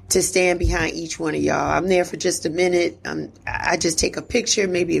to stand behind each one of y'all. I'm there for just a minute. I just take a picture,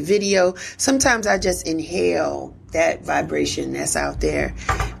 maybe a video. Sometimes I just inhale that vibration that's out there.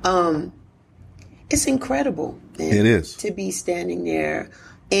 It's incredible, man. It is. To be standing there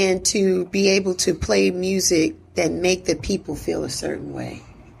and to be able to play music that make the people feel a certain way.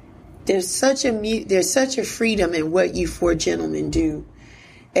 There's such a freedom in what you four gentlemen do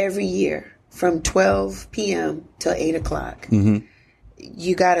every year from 12 p.m. till 8 o'clock. Mm-hmm.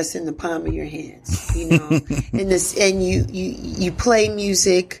 You got us in the palm of your hands, and you play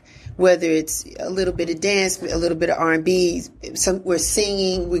music, whether it's a little bit of dance, a little bit of R&B, we're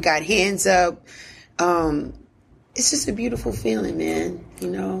singing, we got hands up. It's just a beautiful feeling, man.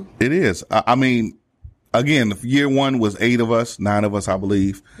 It is. I mean, again, year one was 8 of us, 9 of us, I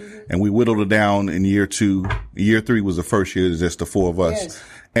believe. Mm-hmm. And we whittled it down in year 2. Year 3 was the first year, just the 4 of us. Yes.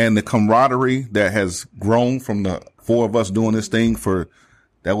 And the camaraderie that has grown from the 4 of us doing this thing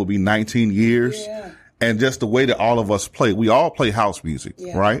that would be 19 years. Yeah. And just the way that all of us play. We all play house music,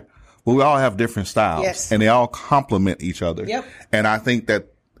 right? But we all have different styles. Yes. And they all complement each other. Yep. And I think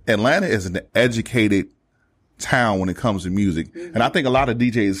that Atlanta is an educated town when it comes to music. Mm-hmm. And I think a lot of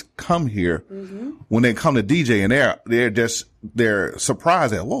DJs come here when they come to DJ and they're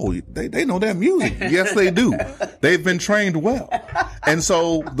surprised that, whoa, they know their music. Yes, they do. They've been trained well. And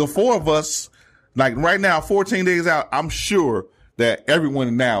so the 4 of us like right now, 14 days out, I'm sure that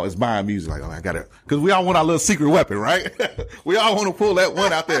everyone now is buying music. Like, I gotta, cause we all want our little secret weapon, right? We all want to pull that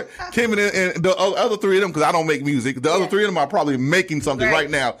one out there. Kim and the other three of them, cause I don't make music. The other three of them are probably making something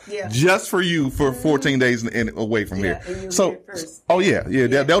right now just for you for 14 days away from here. So,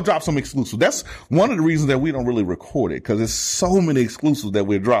 they'll drop some exclusive. That's one of the reasons that we don't really record it, cause there's so many exclusives that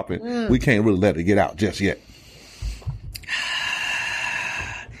we're dropping. We can't really let it get out just yet.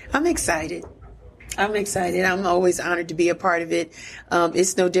 I'm excited. I'm always honored to be a part of it.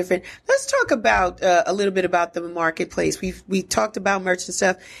 It's no different. Let's talk about a little bit about the marketplace. We talked about merch and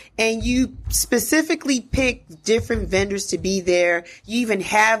stuff, and you specifically picked different vendors to be there. You even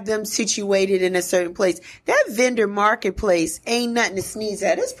have them situated in a certain place. That vendor marketplace ain't nothing to sneeze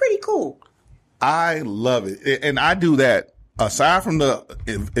at. It's pretty cool. I love it, and I do that aside from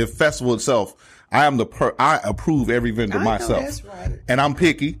the festival itself. I approve every vendor myself, that's right. And I'm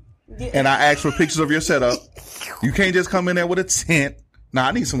picky. And I ask for pictures of your setup. You can't just come in there with a tent. Now,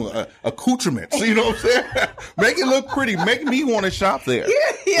 I need some accoutrements. You know what I'm saying? Make it look pretty. Make me want to shop there.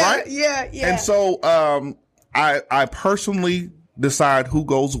 Right? Yeah. And so I personally decide who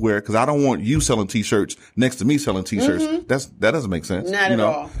goes where, because I don't want you selling T-shirts next to me selling T-shirts. That doesn't make sense. Not at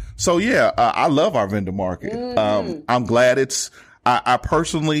all. So, I love our vendor market. I'm glad I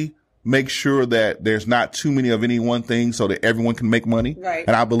personally make sure that there's not too many of any one thing so that everyone can make money. Right.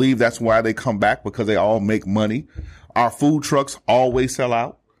 And I believe that's why they come back, because they all make money. Our food trucks always sell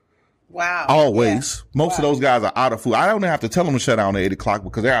out. Wow. Always. Yeah. Most of those guys are out of food. I don't have to tell them to shut down at 8 o'clock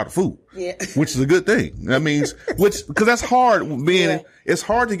because they're out of food. Yeah. Which is a good thing. That means, because that's hard it's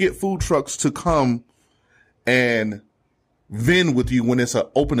hard to get food trucks to come and vend with you when it's an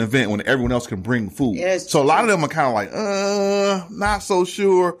open event, when everyone else can bring food. Yes. So a lot of them are kind of like, not so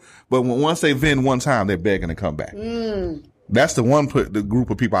sure. But once they vend one time, they're begging to come back. That's the group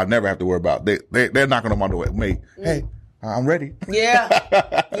of people I never have to worry about. They're knocking on my door. Hey, I'm ready.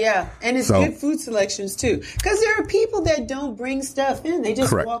 Yeah. And it's good food selections too. Because there are people that don't bring stuff in. They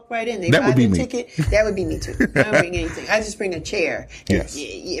just walk right in. They buy their ticket. That would be me too. I don't bring anything. I just bring a chair. Yes.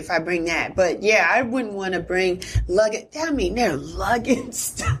 If I bring that. But I wouldn't want to bring luggage. I mean, they're lugging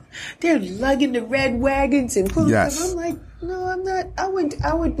stuff. They're lugging the red wagons and pulling stuff. I'm like, no, I'm not.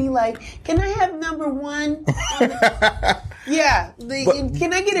 I would be like, can I have number one? Can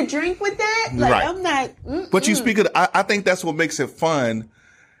I get a drink with that? Like, right. I'm not. But you speak of, I think that's what makes it fun.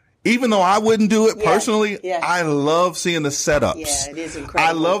 Even though I wouldn't do it personally, I love seeing the setups. Yeah, it is incredible.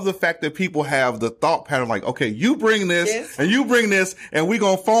 I love the fact that people have the thought pattern like, okay, you bring this and you bring this and we're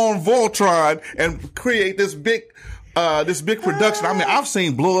going to form Voltron and create this big production. I mean, I've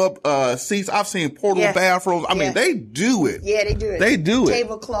seen blow up seats. I've seen portable bathrooms. I mean, they do it. Yeah, they do it. They do it.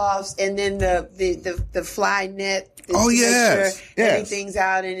 Tablecloths and then the fly net. Everything's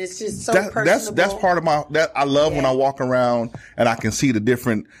out, and it's just so personable. That's part of that I love when I walk around and I can see the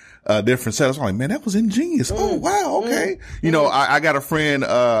different setups. I'm like, man, that was ingenious. Oh wow, okay. You know, I got a friend.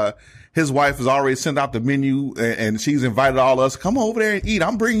 His wife has already sent out the menu and she's invited all of us, come over there and eat.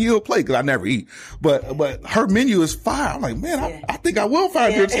 I'm bringing you a plate because I never eat. But her menu is fire. I'm like, man, I think I will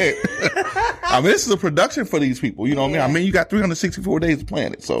find your tent. I mean, this is a production for these people. You know what I mean? I mean, you got 364 days to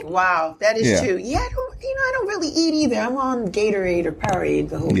plan it. So wow, that is true. Yeah, I don't really eat either. I'm on Gatorade or Powerade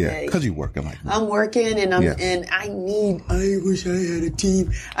the whole day. Yeah, because you're working like that. I'm working and I wish I had a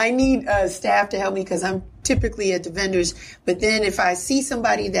team. I need staff to help me because I'm typically at the vendors, but then if I see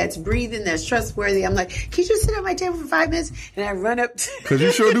somebody that's breathing, that's trustworthy, I'm like, can you just sit at my table for 5 minutes? And I run up. Because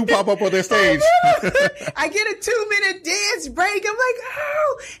you sure do pop up on their stage. I get a 2-minute dance break. I'm like,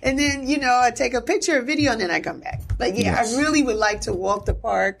 oh. And then, I take a picture, a video, and then I come back. But I really would like to walk the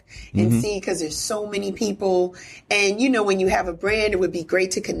park and see, because there's so many people. And, when you have a brand, it would be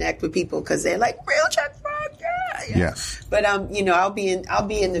great to connect with people because they're like, real Chuck Rock. Yeah. Yes. But, I'll be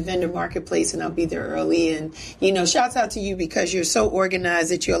in the vendor marketplace and I'll be there early. And, shouts out to you because you're so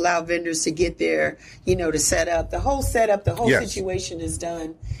organized that you allow vendors to get there, to set up. The whole situation is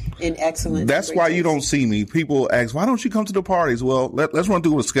done in excellence. That's why you don't see me. People ask, why don't you come to the parties? Well, let's run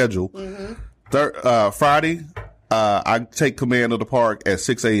through a schedule. Friday, I take command of the park at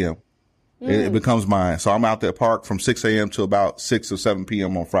 6 a.m. It becomes mine. So I'm out there park from 6 a.m. to about 6 or 7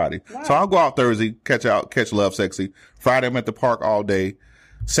 p.m. on Friday. Wow. So I'll go out Thursday, catch Love Sexy. Friday, I'm at the park all day.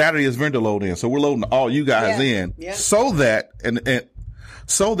 Saturday is vendor load in. So we're loading all you guys in so that,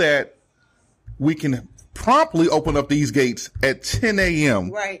 so that we can promptly open up these gates at 10 a.m.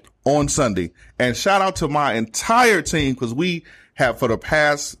 Right. on Sunday. And shout out to my entire team because we have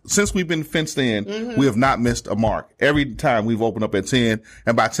since we've been fenced in, we have not missed a mark. Every time we've opened up at 10,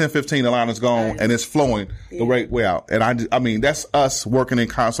 and by 10:15 the line is gone and it's flowing the right way out. And I mean, that's us working in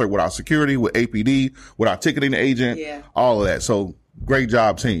concert with our security, with APD, with our ticketing agent, all of that. So great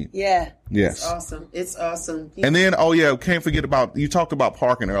job, team. Yeah. Yes. It's awesome. It's awesome. And then, can't forget you talked about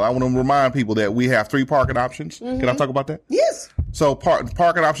parking earlier. I want to remind people that we have 3 parking options. Can I talk about that? Yes. So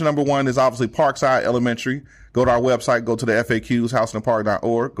parking option number 1 is obviously Parkside Elementary. Go to our website, go to the FAQs,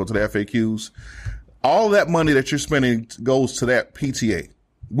 houseinthepark.org, go to the FAQs. All that money that you're spending goes to that PTA.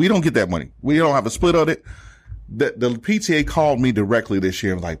 We don't get that money. We don't have a split of it. The PTA called me directly this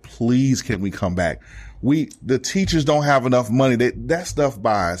year and was like, please, can we come back? The teachers don't have enough money. That stuff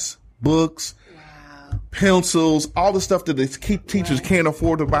buys books, pencils, all the stuff that the teachers can't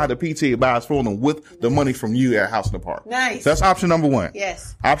afford to buy. The PTA buys for them with the money from you at House in the Park. Nice. So that's option number 1.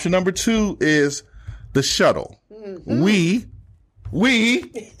 Yes. Option number 2 is the shuttle. We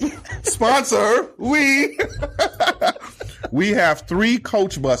sponsor. We have 3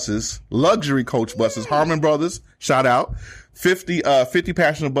 coach buses, luxury coach buses, Harmon Brothers, shout out. 50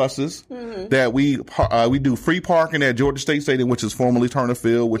 passenger buses that we do free parking at Georgia State Stadium, which is formerly Turner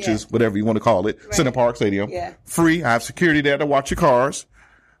Field, which is whatever you want to call it, Center Park Stadium. Yeah. Free. I have security there to watch your cars.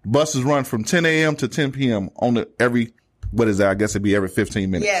 Buses run from 10 a.m. to 10 p.m. What is that? I guess it'd be every 15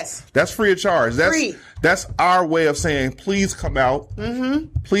 minutes. Yes. That's free of charge. Free. That's our way of saying, please come out.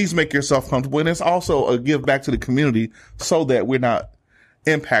 Please make yourself comfortable. And it's also a give back to the community so that we're not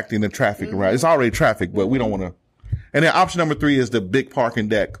impacting the traffic around. It's already traffic, but we don't want to. And then option number 3 is the big parking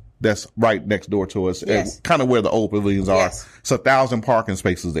deck that's right next door to us, kind of where the old pavilions are. It's 1,000 parking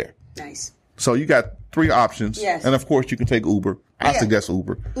spaces there. Nice. So you got 3 options. Yes. And of course you can take Uber. I suggest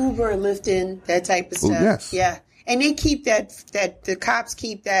Uber. Uber, Lyft, that type of stuff. Yes. Yeah. And they keep the cops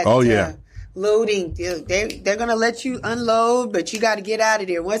keep that. Loading. They're going to let you unload, but you got to get out of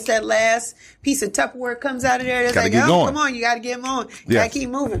there. Once that last piece of Tupperware comes out of there, it's like, oh, come on, you got to get them on. You got to keep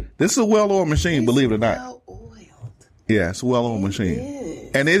moving. This is a well-oiled machine, believe it or not. Well-oiled. Yeah, it's a well-oiled machine.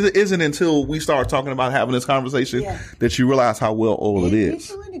 And it isn't until we start talking about having this conversation that you realize how well-oiled it is.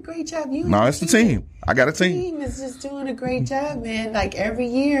 You're doing a great job. No, it's the team. I got a team. The team is just doing a great job, man. Like every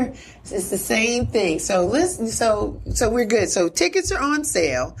year, it's the same thing. So listen, so we're good. So tickets are on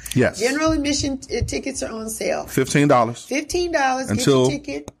sale. Yes. General admission tickets are on sale. $15. $15. Until get your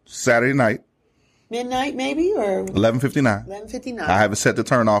ticket. Saturday night. Midnight, maybe, or 11:59. 11:59. I have it set to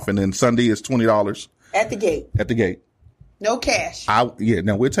turn off, and then Sunday is $20 at the gate. At the gate. No cash.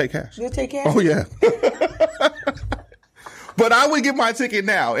 No, we'll take cash. You'll take cash? Oh, yeah. But I would get my ticket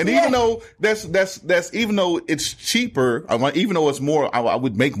now. And even though even though it's cheaper, even though it's more, I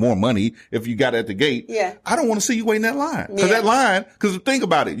would make more money if you got it at the gate. Yeah. I don't want to see you waiting in that line. Because think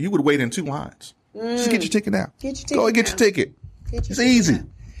about it, you would wait in 2 lines. Just get your ticket now. Go and get your ticket. It's easy.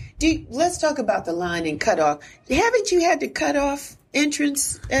 Let's talk about the line and cutoff. Haven't you had to cut off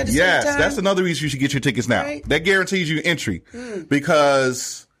entrance at the same time? Yes, that's another reason you should get your tickets now. Right. That guarantees you entry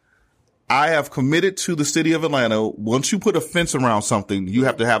because I have committed to the city of Atlanta. Once you put a fence around something, you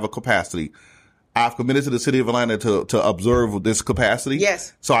have to have a capacity. I've committed to the city of Atlanta to observe this capacity.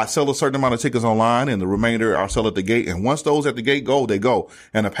 Yes. So I sell a certain amount of tickets online and the remainder I sell at the gate. And once those at the gate go, they go.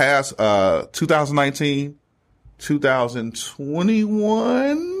 And the past 2019,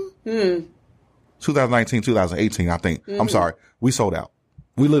 2021, 2019, 2018, I think. I'm sorry. We sold out.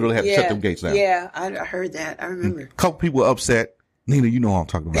 We literally had to shut them gates down. Yeah, I heard that. I remember. A couple people were upset. Nina, you know what I'm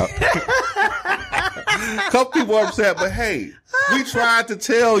talking about. A couple people were upset, but hey, we tried to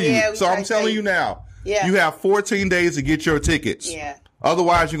tell you. So I'm telling you now. Yeah. You have 14 days to get your tickets. Yeah.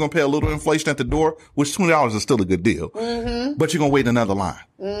 Otherwise, you're going to pay a little inflation at the door, which $20 is still a good deal. But you're going to wait in another line.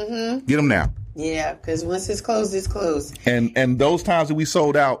 Get them now. Yeah, because once it's closed, it's closed. And those times that we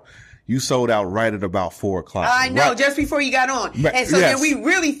sold out, you sold out right at about 4:00. I know, right. Just before you got on. And so then we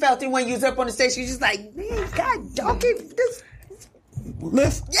really felt it when you was up on the stage. You just like, man, God, okay, this.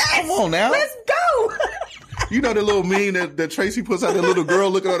 Come on now. Let's go. You know the little meme that Tracy puts out, the little girl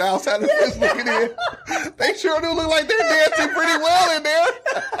looking on the outside of the fence looking in? They sure do look like they're dancing pretty well in there.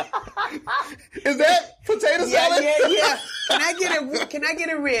 Is that potato salad? Yeah. Can I get a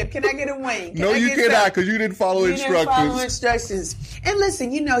rib? Can I get a wing? No, you cannot, because you didn't follow instructions. And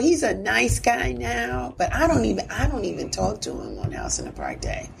listen, he's a nice guy now, but I don't even talk to him on House in the Park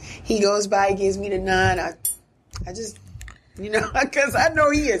Day. He goes by, gives me the nod. I just, because I know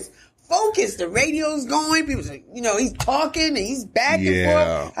he is focused. The radio's going. People say, he's talking and he's back and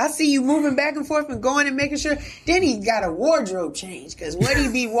forth. I see you moving back and forth and going and making sure. Then he got a wardrobe change because what he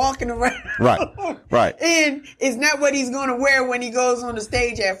be walking around. Right. And it's not what he's going to wear when he goes on the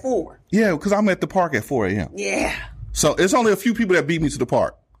stage at 4. Yeah, because I'm at the park at 4 a.m. Yeah. So it's only a few people that beat me to the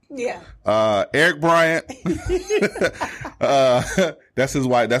park. Yeah. Eric Bryant. That's his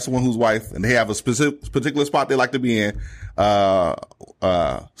wife. That's the one whose wife, and they have a particular spot they like to be in.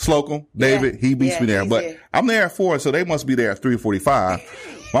 Slocum, David, he beats me there, but I'm there at 4, so they must be there at 3:45.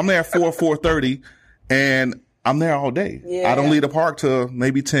 I'm there at 4:30, and I'm there all day. Yeah. I don't leave the park till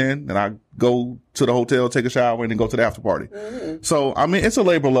maybe 10, and I go to the hotel, take a shower, and then go to the after party. Mm-hmm. So, I mean, it's a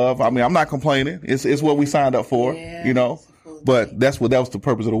labor of love. I mean, I'm not complaining. It's what we signed up for, you know, but that was the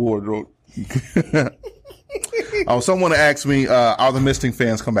purpose of the wardrobe. Someone asked me, are the Misting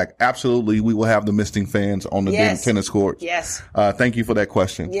fans come back? Absolutely. We will have the Misting fans on the tennis court. Yes. Thank you for that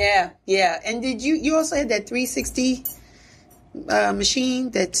question. Yeah. Yeah. And did you also had that 360 machine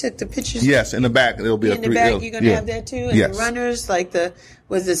that took the pictures? Yes, in the back it'll be in the back. You're gonna have that too, and the runners like the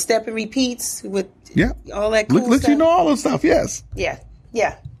step and repeats with all that cool stuff. You know all the stuff. Yes. Yeah.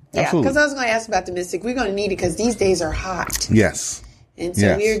 Because I was going to ask about the Mystic. We're going to need it because these days are hot. Yes. And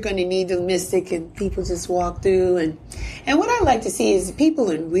so we're going to need the Mystic, and people just walk through, and what I like to see is people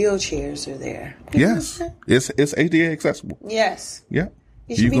in wheelchairs are there. Yes, it's ADA accessible. Yes. Yeah.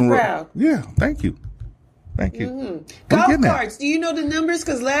 You should be proud. Yeah. Thank you. Mm-hmm. Golf carts. Do you know the numbers?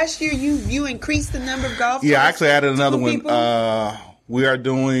 Because last year you increased the number of golf carts. Yeah, I actually added another one. We are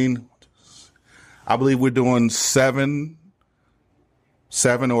doing, I believe we're doing 7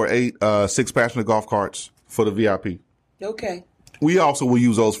 or 8 six-passenger golf carts for the VIP. Okay. We also will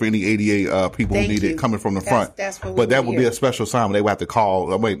use those for any ADA people who need it coming from the front. That's what but that would be a special assignment. They would have to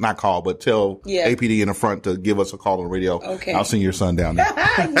call, not call, but tell APD in the front to give us a call on the radio. Okay. I'll send your son down there.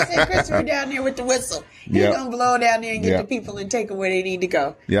 You said Christopher down there with the whistle. He's going to blow down there and get the people and take them where they need to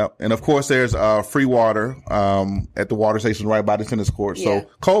go. Yep. And of course, there's free water at the water station right by the tennis court. So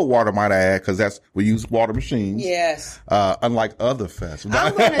cold water, might I add, because we use water machines. Yes. Unlike other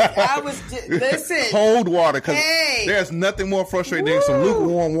festivals. Listen. Cold water, because there's nothing more frustrating than some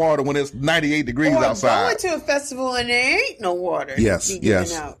lukewarm water when it's 98 degrees outside. Going to a festival and there ain't no water. Yes,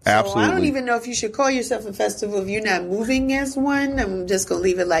 out. Absolutely. So I don't even know if you should call yourself a festival if you're not moving as one. I'm just going to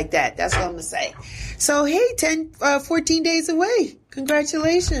leave it like that. That's all I'm going to say. So, hey, 14 days away.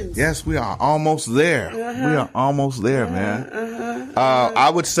 Congratulations. Yes, we are almost there. We are almost there, man. I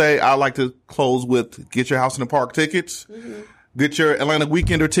would say I like to close with get your House in the Park tickets. Mm-hmm. Get your Atlanta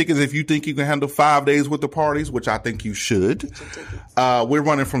Weekender tickets if you think you can handle 5 days with the parties, which I think you should. We're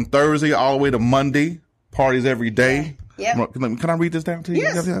running from Thursday all the way to Monday. Parties every day. Yeah. Can I read this down to you?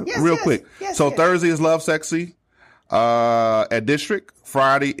 Yes, real quick. Thursday is Love Sexy at District.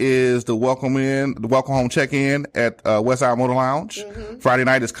 Friday is the welcome home check-in at Westside Motor Lounge. Mm-hmm. Friday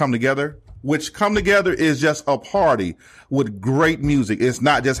night is Come Together, which Come Together is just a party with great music. It's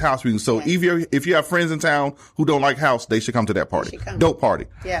not just house music. So if you have friends in town who don't like house, they should come to that party. Dope party.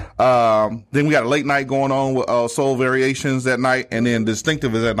 Yeah. Then we got a late night going on with Soul Variations that night, and then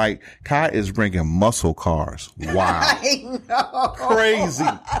Distinctive is that night. Kai is bringing muscle cars. Wow. I know. Crazy.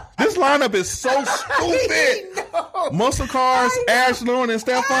 This lineup is so stupid. Muscle Cars, Ashley and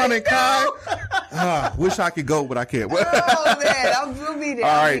Stefan and Kai. Wish I could go, but I can't. Oh man, we'll be there.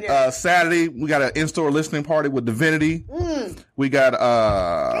 All right. Saturday we got an in-store listening party with Divinity. We got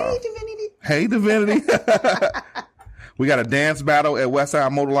Hey Divinity. We got a dance battle at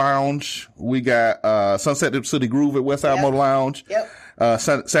Westside Motor Lounge. We got Sunset City Groove at Westside Motor Lounge.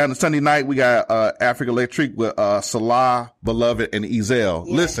 Sunday night we got Africa Electric with Salah, Beloved, and Ezel.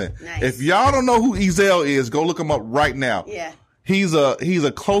 Listen, if y'all don't know who Ezel is, go look him up right now. Yeah. He's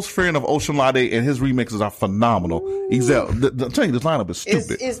a close friend of Ocean Lade, and his remixes are phenomenal. Ezel, I'm telling you, this lineup is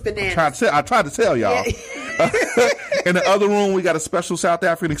stupid. It's bananas. I tried to tell y'all. In the other room, we got a special South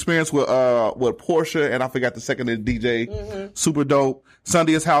African experience with Portia, and I forgot the second DJ. Mm-hmm. Super dope.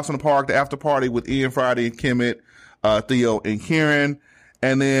 Sunday is House in the Park, the after party with Ian Friday and Kimmit, Theo and Kieran.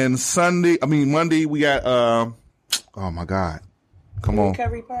 And then Monday, we got, oh my God. Come on.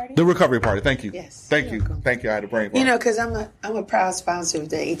 Recovery party? The recovery party. Thank you. Yes. Thank you. Thank you. I had a brain fart. Because I'm a proud sponsor of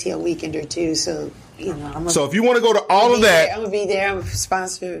the ATL Weekender too. So, so if you want to go to all of that. I'm going to be there. I'm a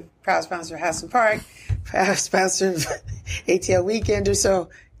proud sponsor of House and Park, proud sponsor of ATL Weekender. So,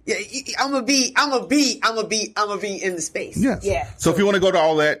 I'm gonna be in the space. Yes. Yeah. So if you want to go to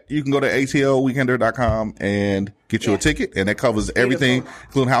all that, you can go to atlweekender.com and get you a ticket, and that covers everything,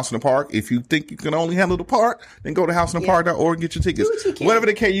 including House in the Park. If you think you can only handle the park, then go to houseinthepark.org and get your tickets. Whatever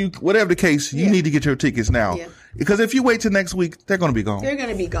the case, you need to get your tickets now. Yeah. Because if you wait till next week, they're going to be gone. They're going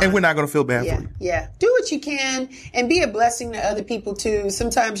to be gone. And we're not going to feel bad for you. Yeah. Do what you can and be a blessing to other people too.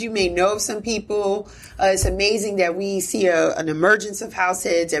 Sometimes you may know of some people. It's amazing that we see an emergence of house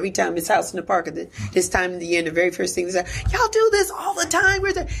heads every time it's House in the Park at this time of the year. And the very first thing is that y'all do this all the time.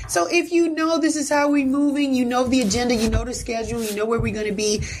 So if you know this is how we're moving, you know the agenda, you know the schedule, you know where we're going to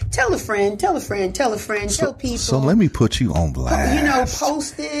be, tell a friend, tell people. So let me put you on blast.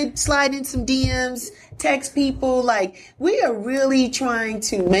 Post it, slide in some DMs, text people. Like, we are really trying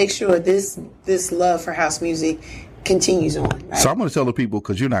to make sure this love for house music continues on. Right? So I'm going to tell the people,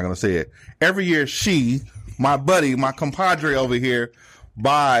 because you're not going to say it. every year my buddy, my compadre over here,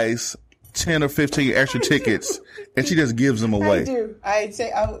 buys 10 or 15 extra tickets, and she just gives them away. I do. I'd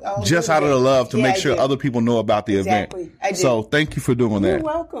say I'll just out of the love to make sure other people know about the event. I do. So thank you for doing that. You're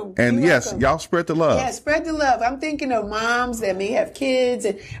welcome. And yes, y'all spread the love. Yeah, spread the love. I'm thinking of moms that may have kids.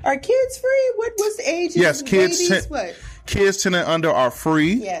 And are kids free? What's the age? Yes, kids. What? Kids 10 and under are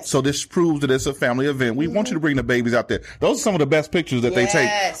free. Yes. So this proves that it's a family event. We want you to bring the babies out there. Those are some of the best pictures that they take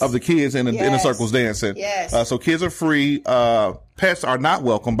of the kids in the circles dancing. Yes. So kids are free. Pets are not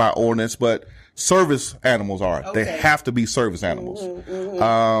welcome by ordinance, but service animals are. Okay. They have to be service animals.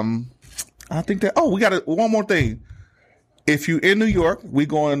 I think that, we got one more thing. If you're in New York, we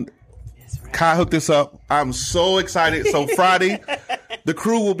going, Kai hooked this up. I'm so excited. So Friday, the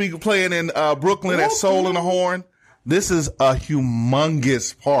crew will be playing in Brooklyn at Soul and the Horn. This is a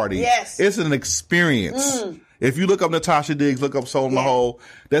humongous party. Yes. It's an experience. If you look up Natasha Diggs, look up Soul in the Hole,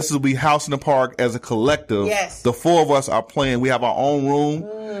 this will be House in the Park as a collective. Yes. The four of us are playing. We have our own room.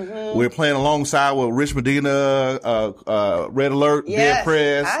 We're playing alongside with Rich Medina, Red Alert, Dead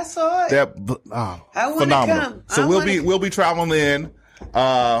Press. I saw it. I want phenomenal. to come. So we'll be traveling in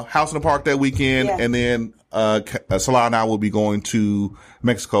House in the Park that weekend, and then Salah and I will be going to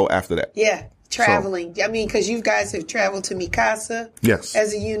Mexico after that. Yeah. Traveling. I mean, because you guys have traveled to Mikasa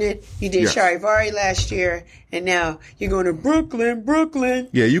as a unit. You did Charivari last year, and now you're going to Brooklyn.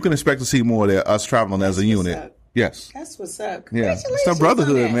 Yeah, you can expect to see more of us traveling as a unit. Yes. That's what's up. Yeah. It's the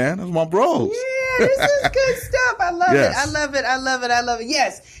brotherhood, man. That's my bros. Yeah, this is good stuff. I love it. I love it.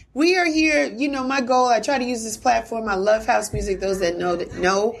 Yes. We are here. My goal, I try to use this platform. I love house music. Those that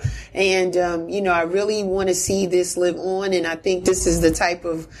know. And, I really want to see this live on. And I think this is the type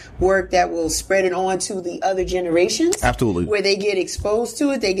of work that will spread it on to the other generations. Absolutely. Where they get exposed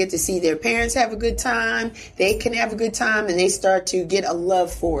to it. They get to see their parents have a good time. They can have a good time, and they start to get a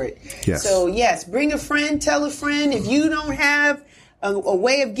love for it. Yes. So, yes, bring a friend, tell a friend. If you don't have a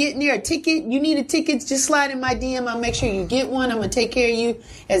way of getting there, a ticket, you need a ticket, just slide in my DM. I'll make sure you get one. I'm going to take care of you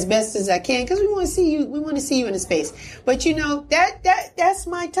as best as I can, because we want to see you. We want to see you in the space. But that's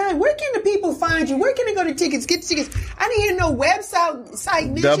my time. Where can the people find you? Where can they go to tickets, get tickets? I didn't hear no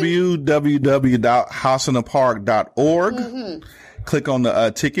website mentioned. www.houseinthepark.org. Click on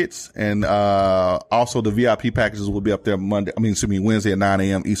the tickets, and also the VIP packages will be up there Wednesday at 9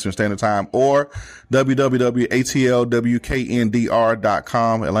 a.m. Eastern Standard Time, or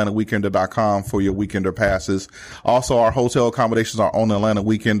www.atlwkndr.com, AtlantaWeekender.com for your Weekender passes. Also, our hotel accommodations are on the Atlanta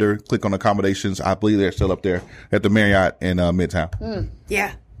Weekender. Click on accommodations. I believe they're still up there at the Marriott in Midtown.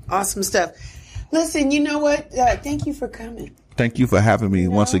 Yeah, awesome stuff. Listen, you know what? Thank you for coming. Thank you for having me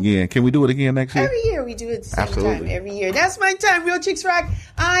once again. Can we do it again next year? Every year we do it at the same time. Every year. That's my time. Real Chicks Rock.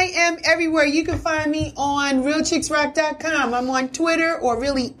 I am everywhere. You can find me on realchicksrock.com. I'm on Twitter, or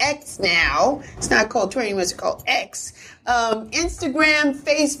really X now. It's not called Twitter anymore. It's called X. Instagram,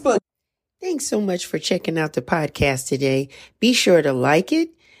 Facebook. Thanks so much for checking out the podcast today. Be sure to like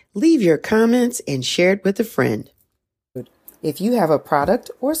it, leave your comments, and share it with a friend. If you have a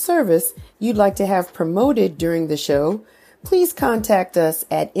product or service you'd like to have promoted during the show, please contact us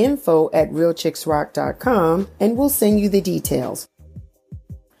at info@realchicksrock.com, and we'll send you the details.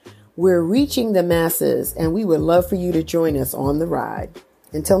 We're reaching the masses, and we would love for you to join us on the ride.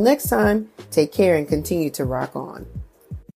 Until next time, take care and continue to rock on.